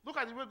 Look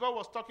at the way God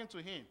was talking to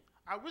him.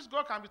 I wish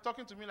God can be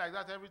talking to me like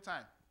that every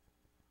time.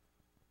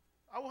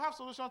 I will have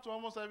solution to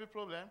almost every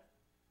problem.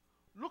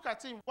 Look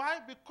at him. Why?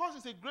 Because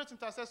he's a great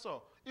intercessor.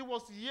 He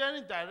was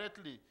hearing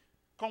directly,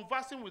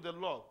 conversing with the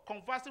Lord,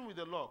 conversing with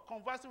the Lord,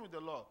 conversing with the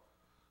Lord.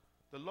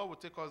 The Lord will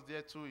take us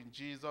there too in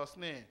Jesus'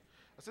 name.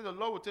 I said the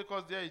Lord will take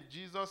us there in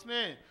Jesus'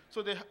 name.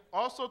 So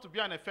also to be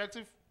an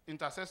effective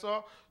intercessor,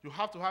 you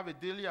have to have a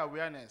daily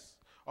awareness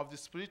of the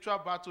spiritual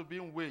battle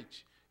being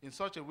waged in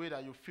such a way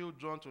that you feel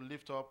drawn to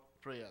lift up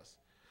prayers.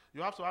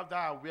 You have to have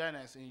that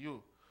awareness in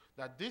you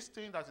that this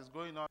thing that is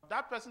going on,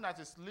 that person that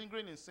is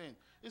lingering in sin,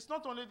 it's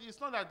not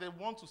that they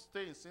want to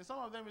stay in sin. Some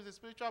of them is a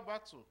spiritual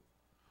battle.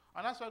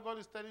 And that's why God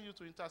is telling you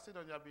to intercede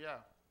on their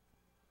behalf.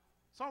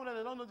 Some of them,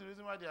 they don't know the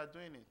reason why they are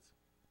doing it.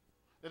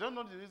 They don't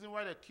know the reason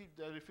why they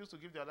refuse to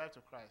give their life to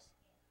Christ.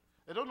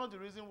 They don't know the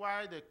reason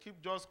why they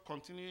keep just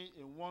continuing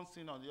in one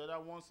sin or the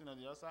other, one sin or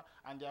the other,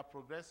 and they are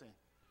progressing.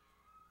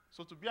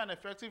 So to be an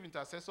effective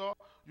intercessor,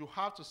 you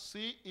have to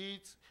see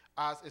it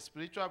as a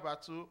spiritual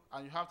battle,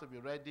 and you have to be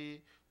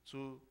ready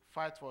to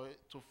fight for it,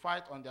 to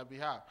fight on their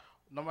behalf.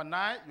 Number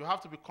 9, you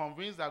have to be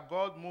convinced that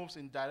God moves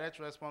in direct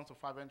response to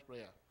fervent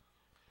prayer.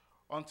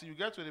 Until you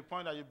get to the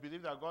point that you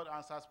believe that God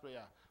answers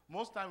prayer.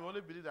 Most times we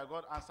only believe that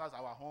God answers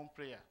our home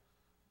prayer.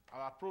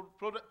 Our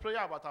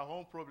prayer about our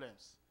own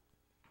problems.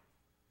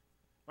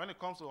 When it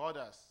comes to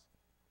others,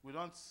 we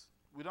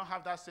don't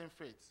have that same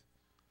faith.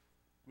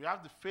 We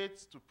have the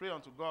faith to pray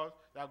unto God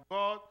that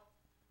God,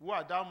 who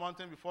art thou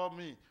mountain before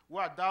me, who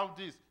art thou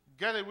this,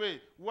 get away,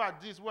 who art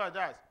this, who art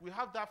that. We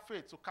have that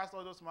faith to cast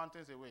all those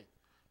mountains away.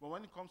 But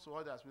when it comes to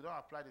others, we don't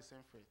apply the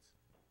same faith.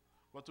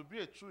 But to be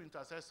a true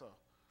intercessor,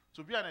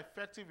 to be an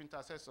effective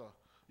intercessor,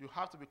 you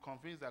have to be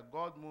convinced that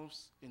God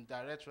moves in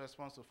direct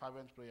response to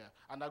fervent prayer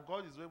and that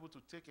God is able to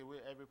take away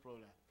every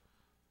problem.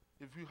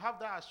 If you have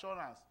that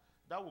assurance,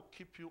 that will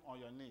keep you on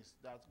your knees.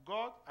 That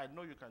God, I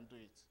know you can do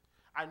it.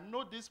 I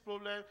know this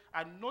problem.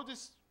 I know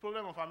this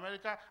problem of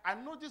America. I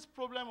know this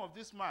problem of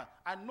this man.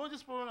 I know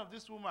this problem of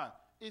this woman.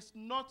 It's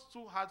not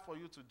too hard for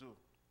you to do.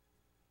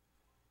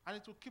 And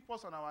it will keep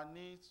us on our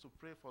knees to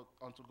pray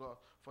unto God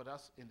for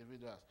those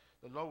individuals.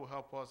 The Lord will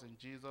help us in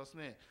Jesus'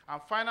 name.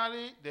 And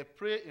finally, they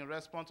pray in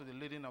response to the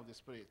leading of the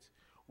Spirit.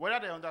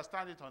 Whether they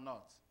understand it or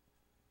not.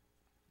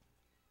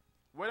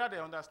 Whether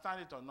they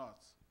understand it or not.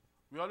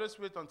 We always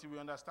wait until we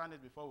understand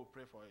it before we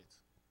pray for it.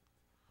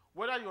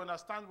 Whether you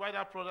understand why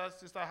that brother,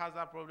 sister has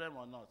that problem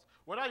or not.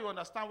 Whether you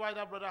understand why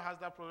that brother has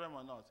that problem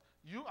or not.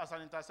 You as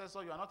an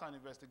intercessor, you are not an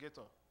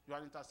investigator. You are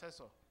an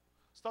intercessor.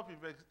 Stop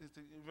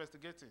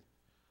investigating.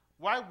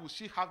 Why would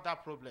she have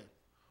that problem?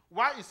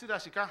 Why is it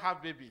that she can't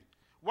have baby?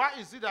 Why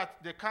is it that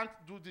they can't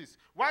do this?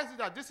 Why is it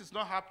that this is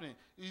not happening?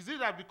 Is it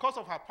that because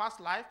of her past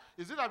life?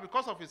 Is it that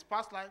because of his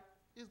past life?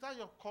 Is that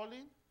your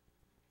calling?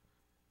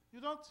 You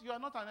are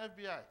not an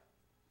FBI.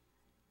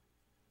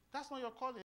 That's not your calling.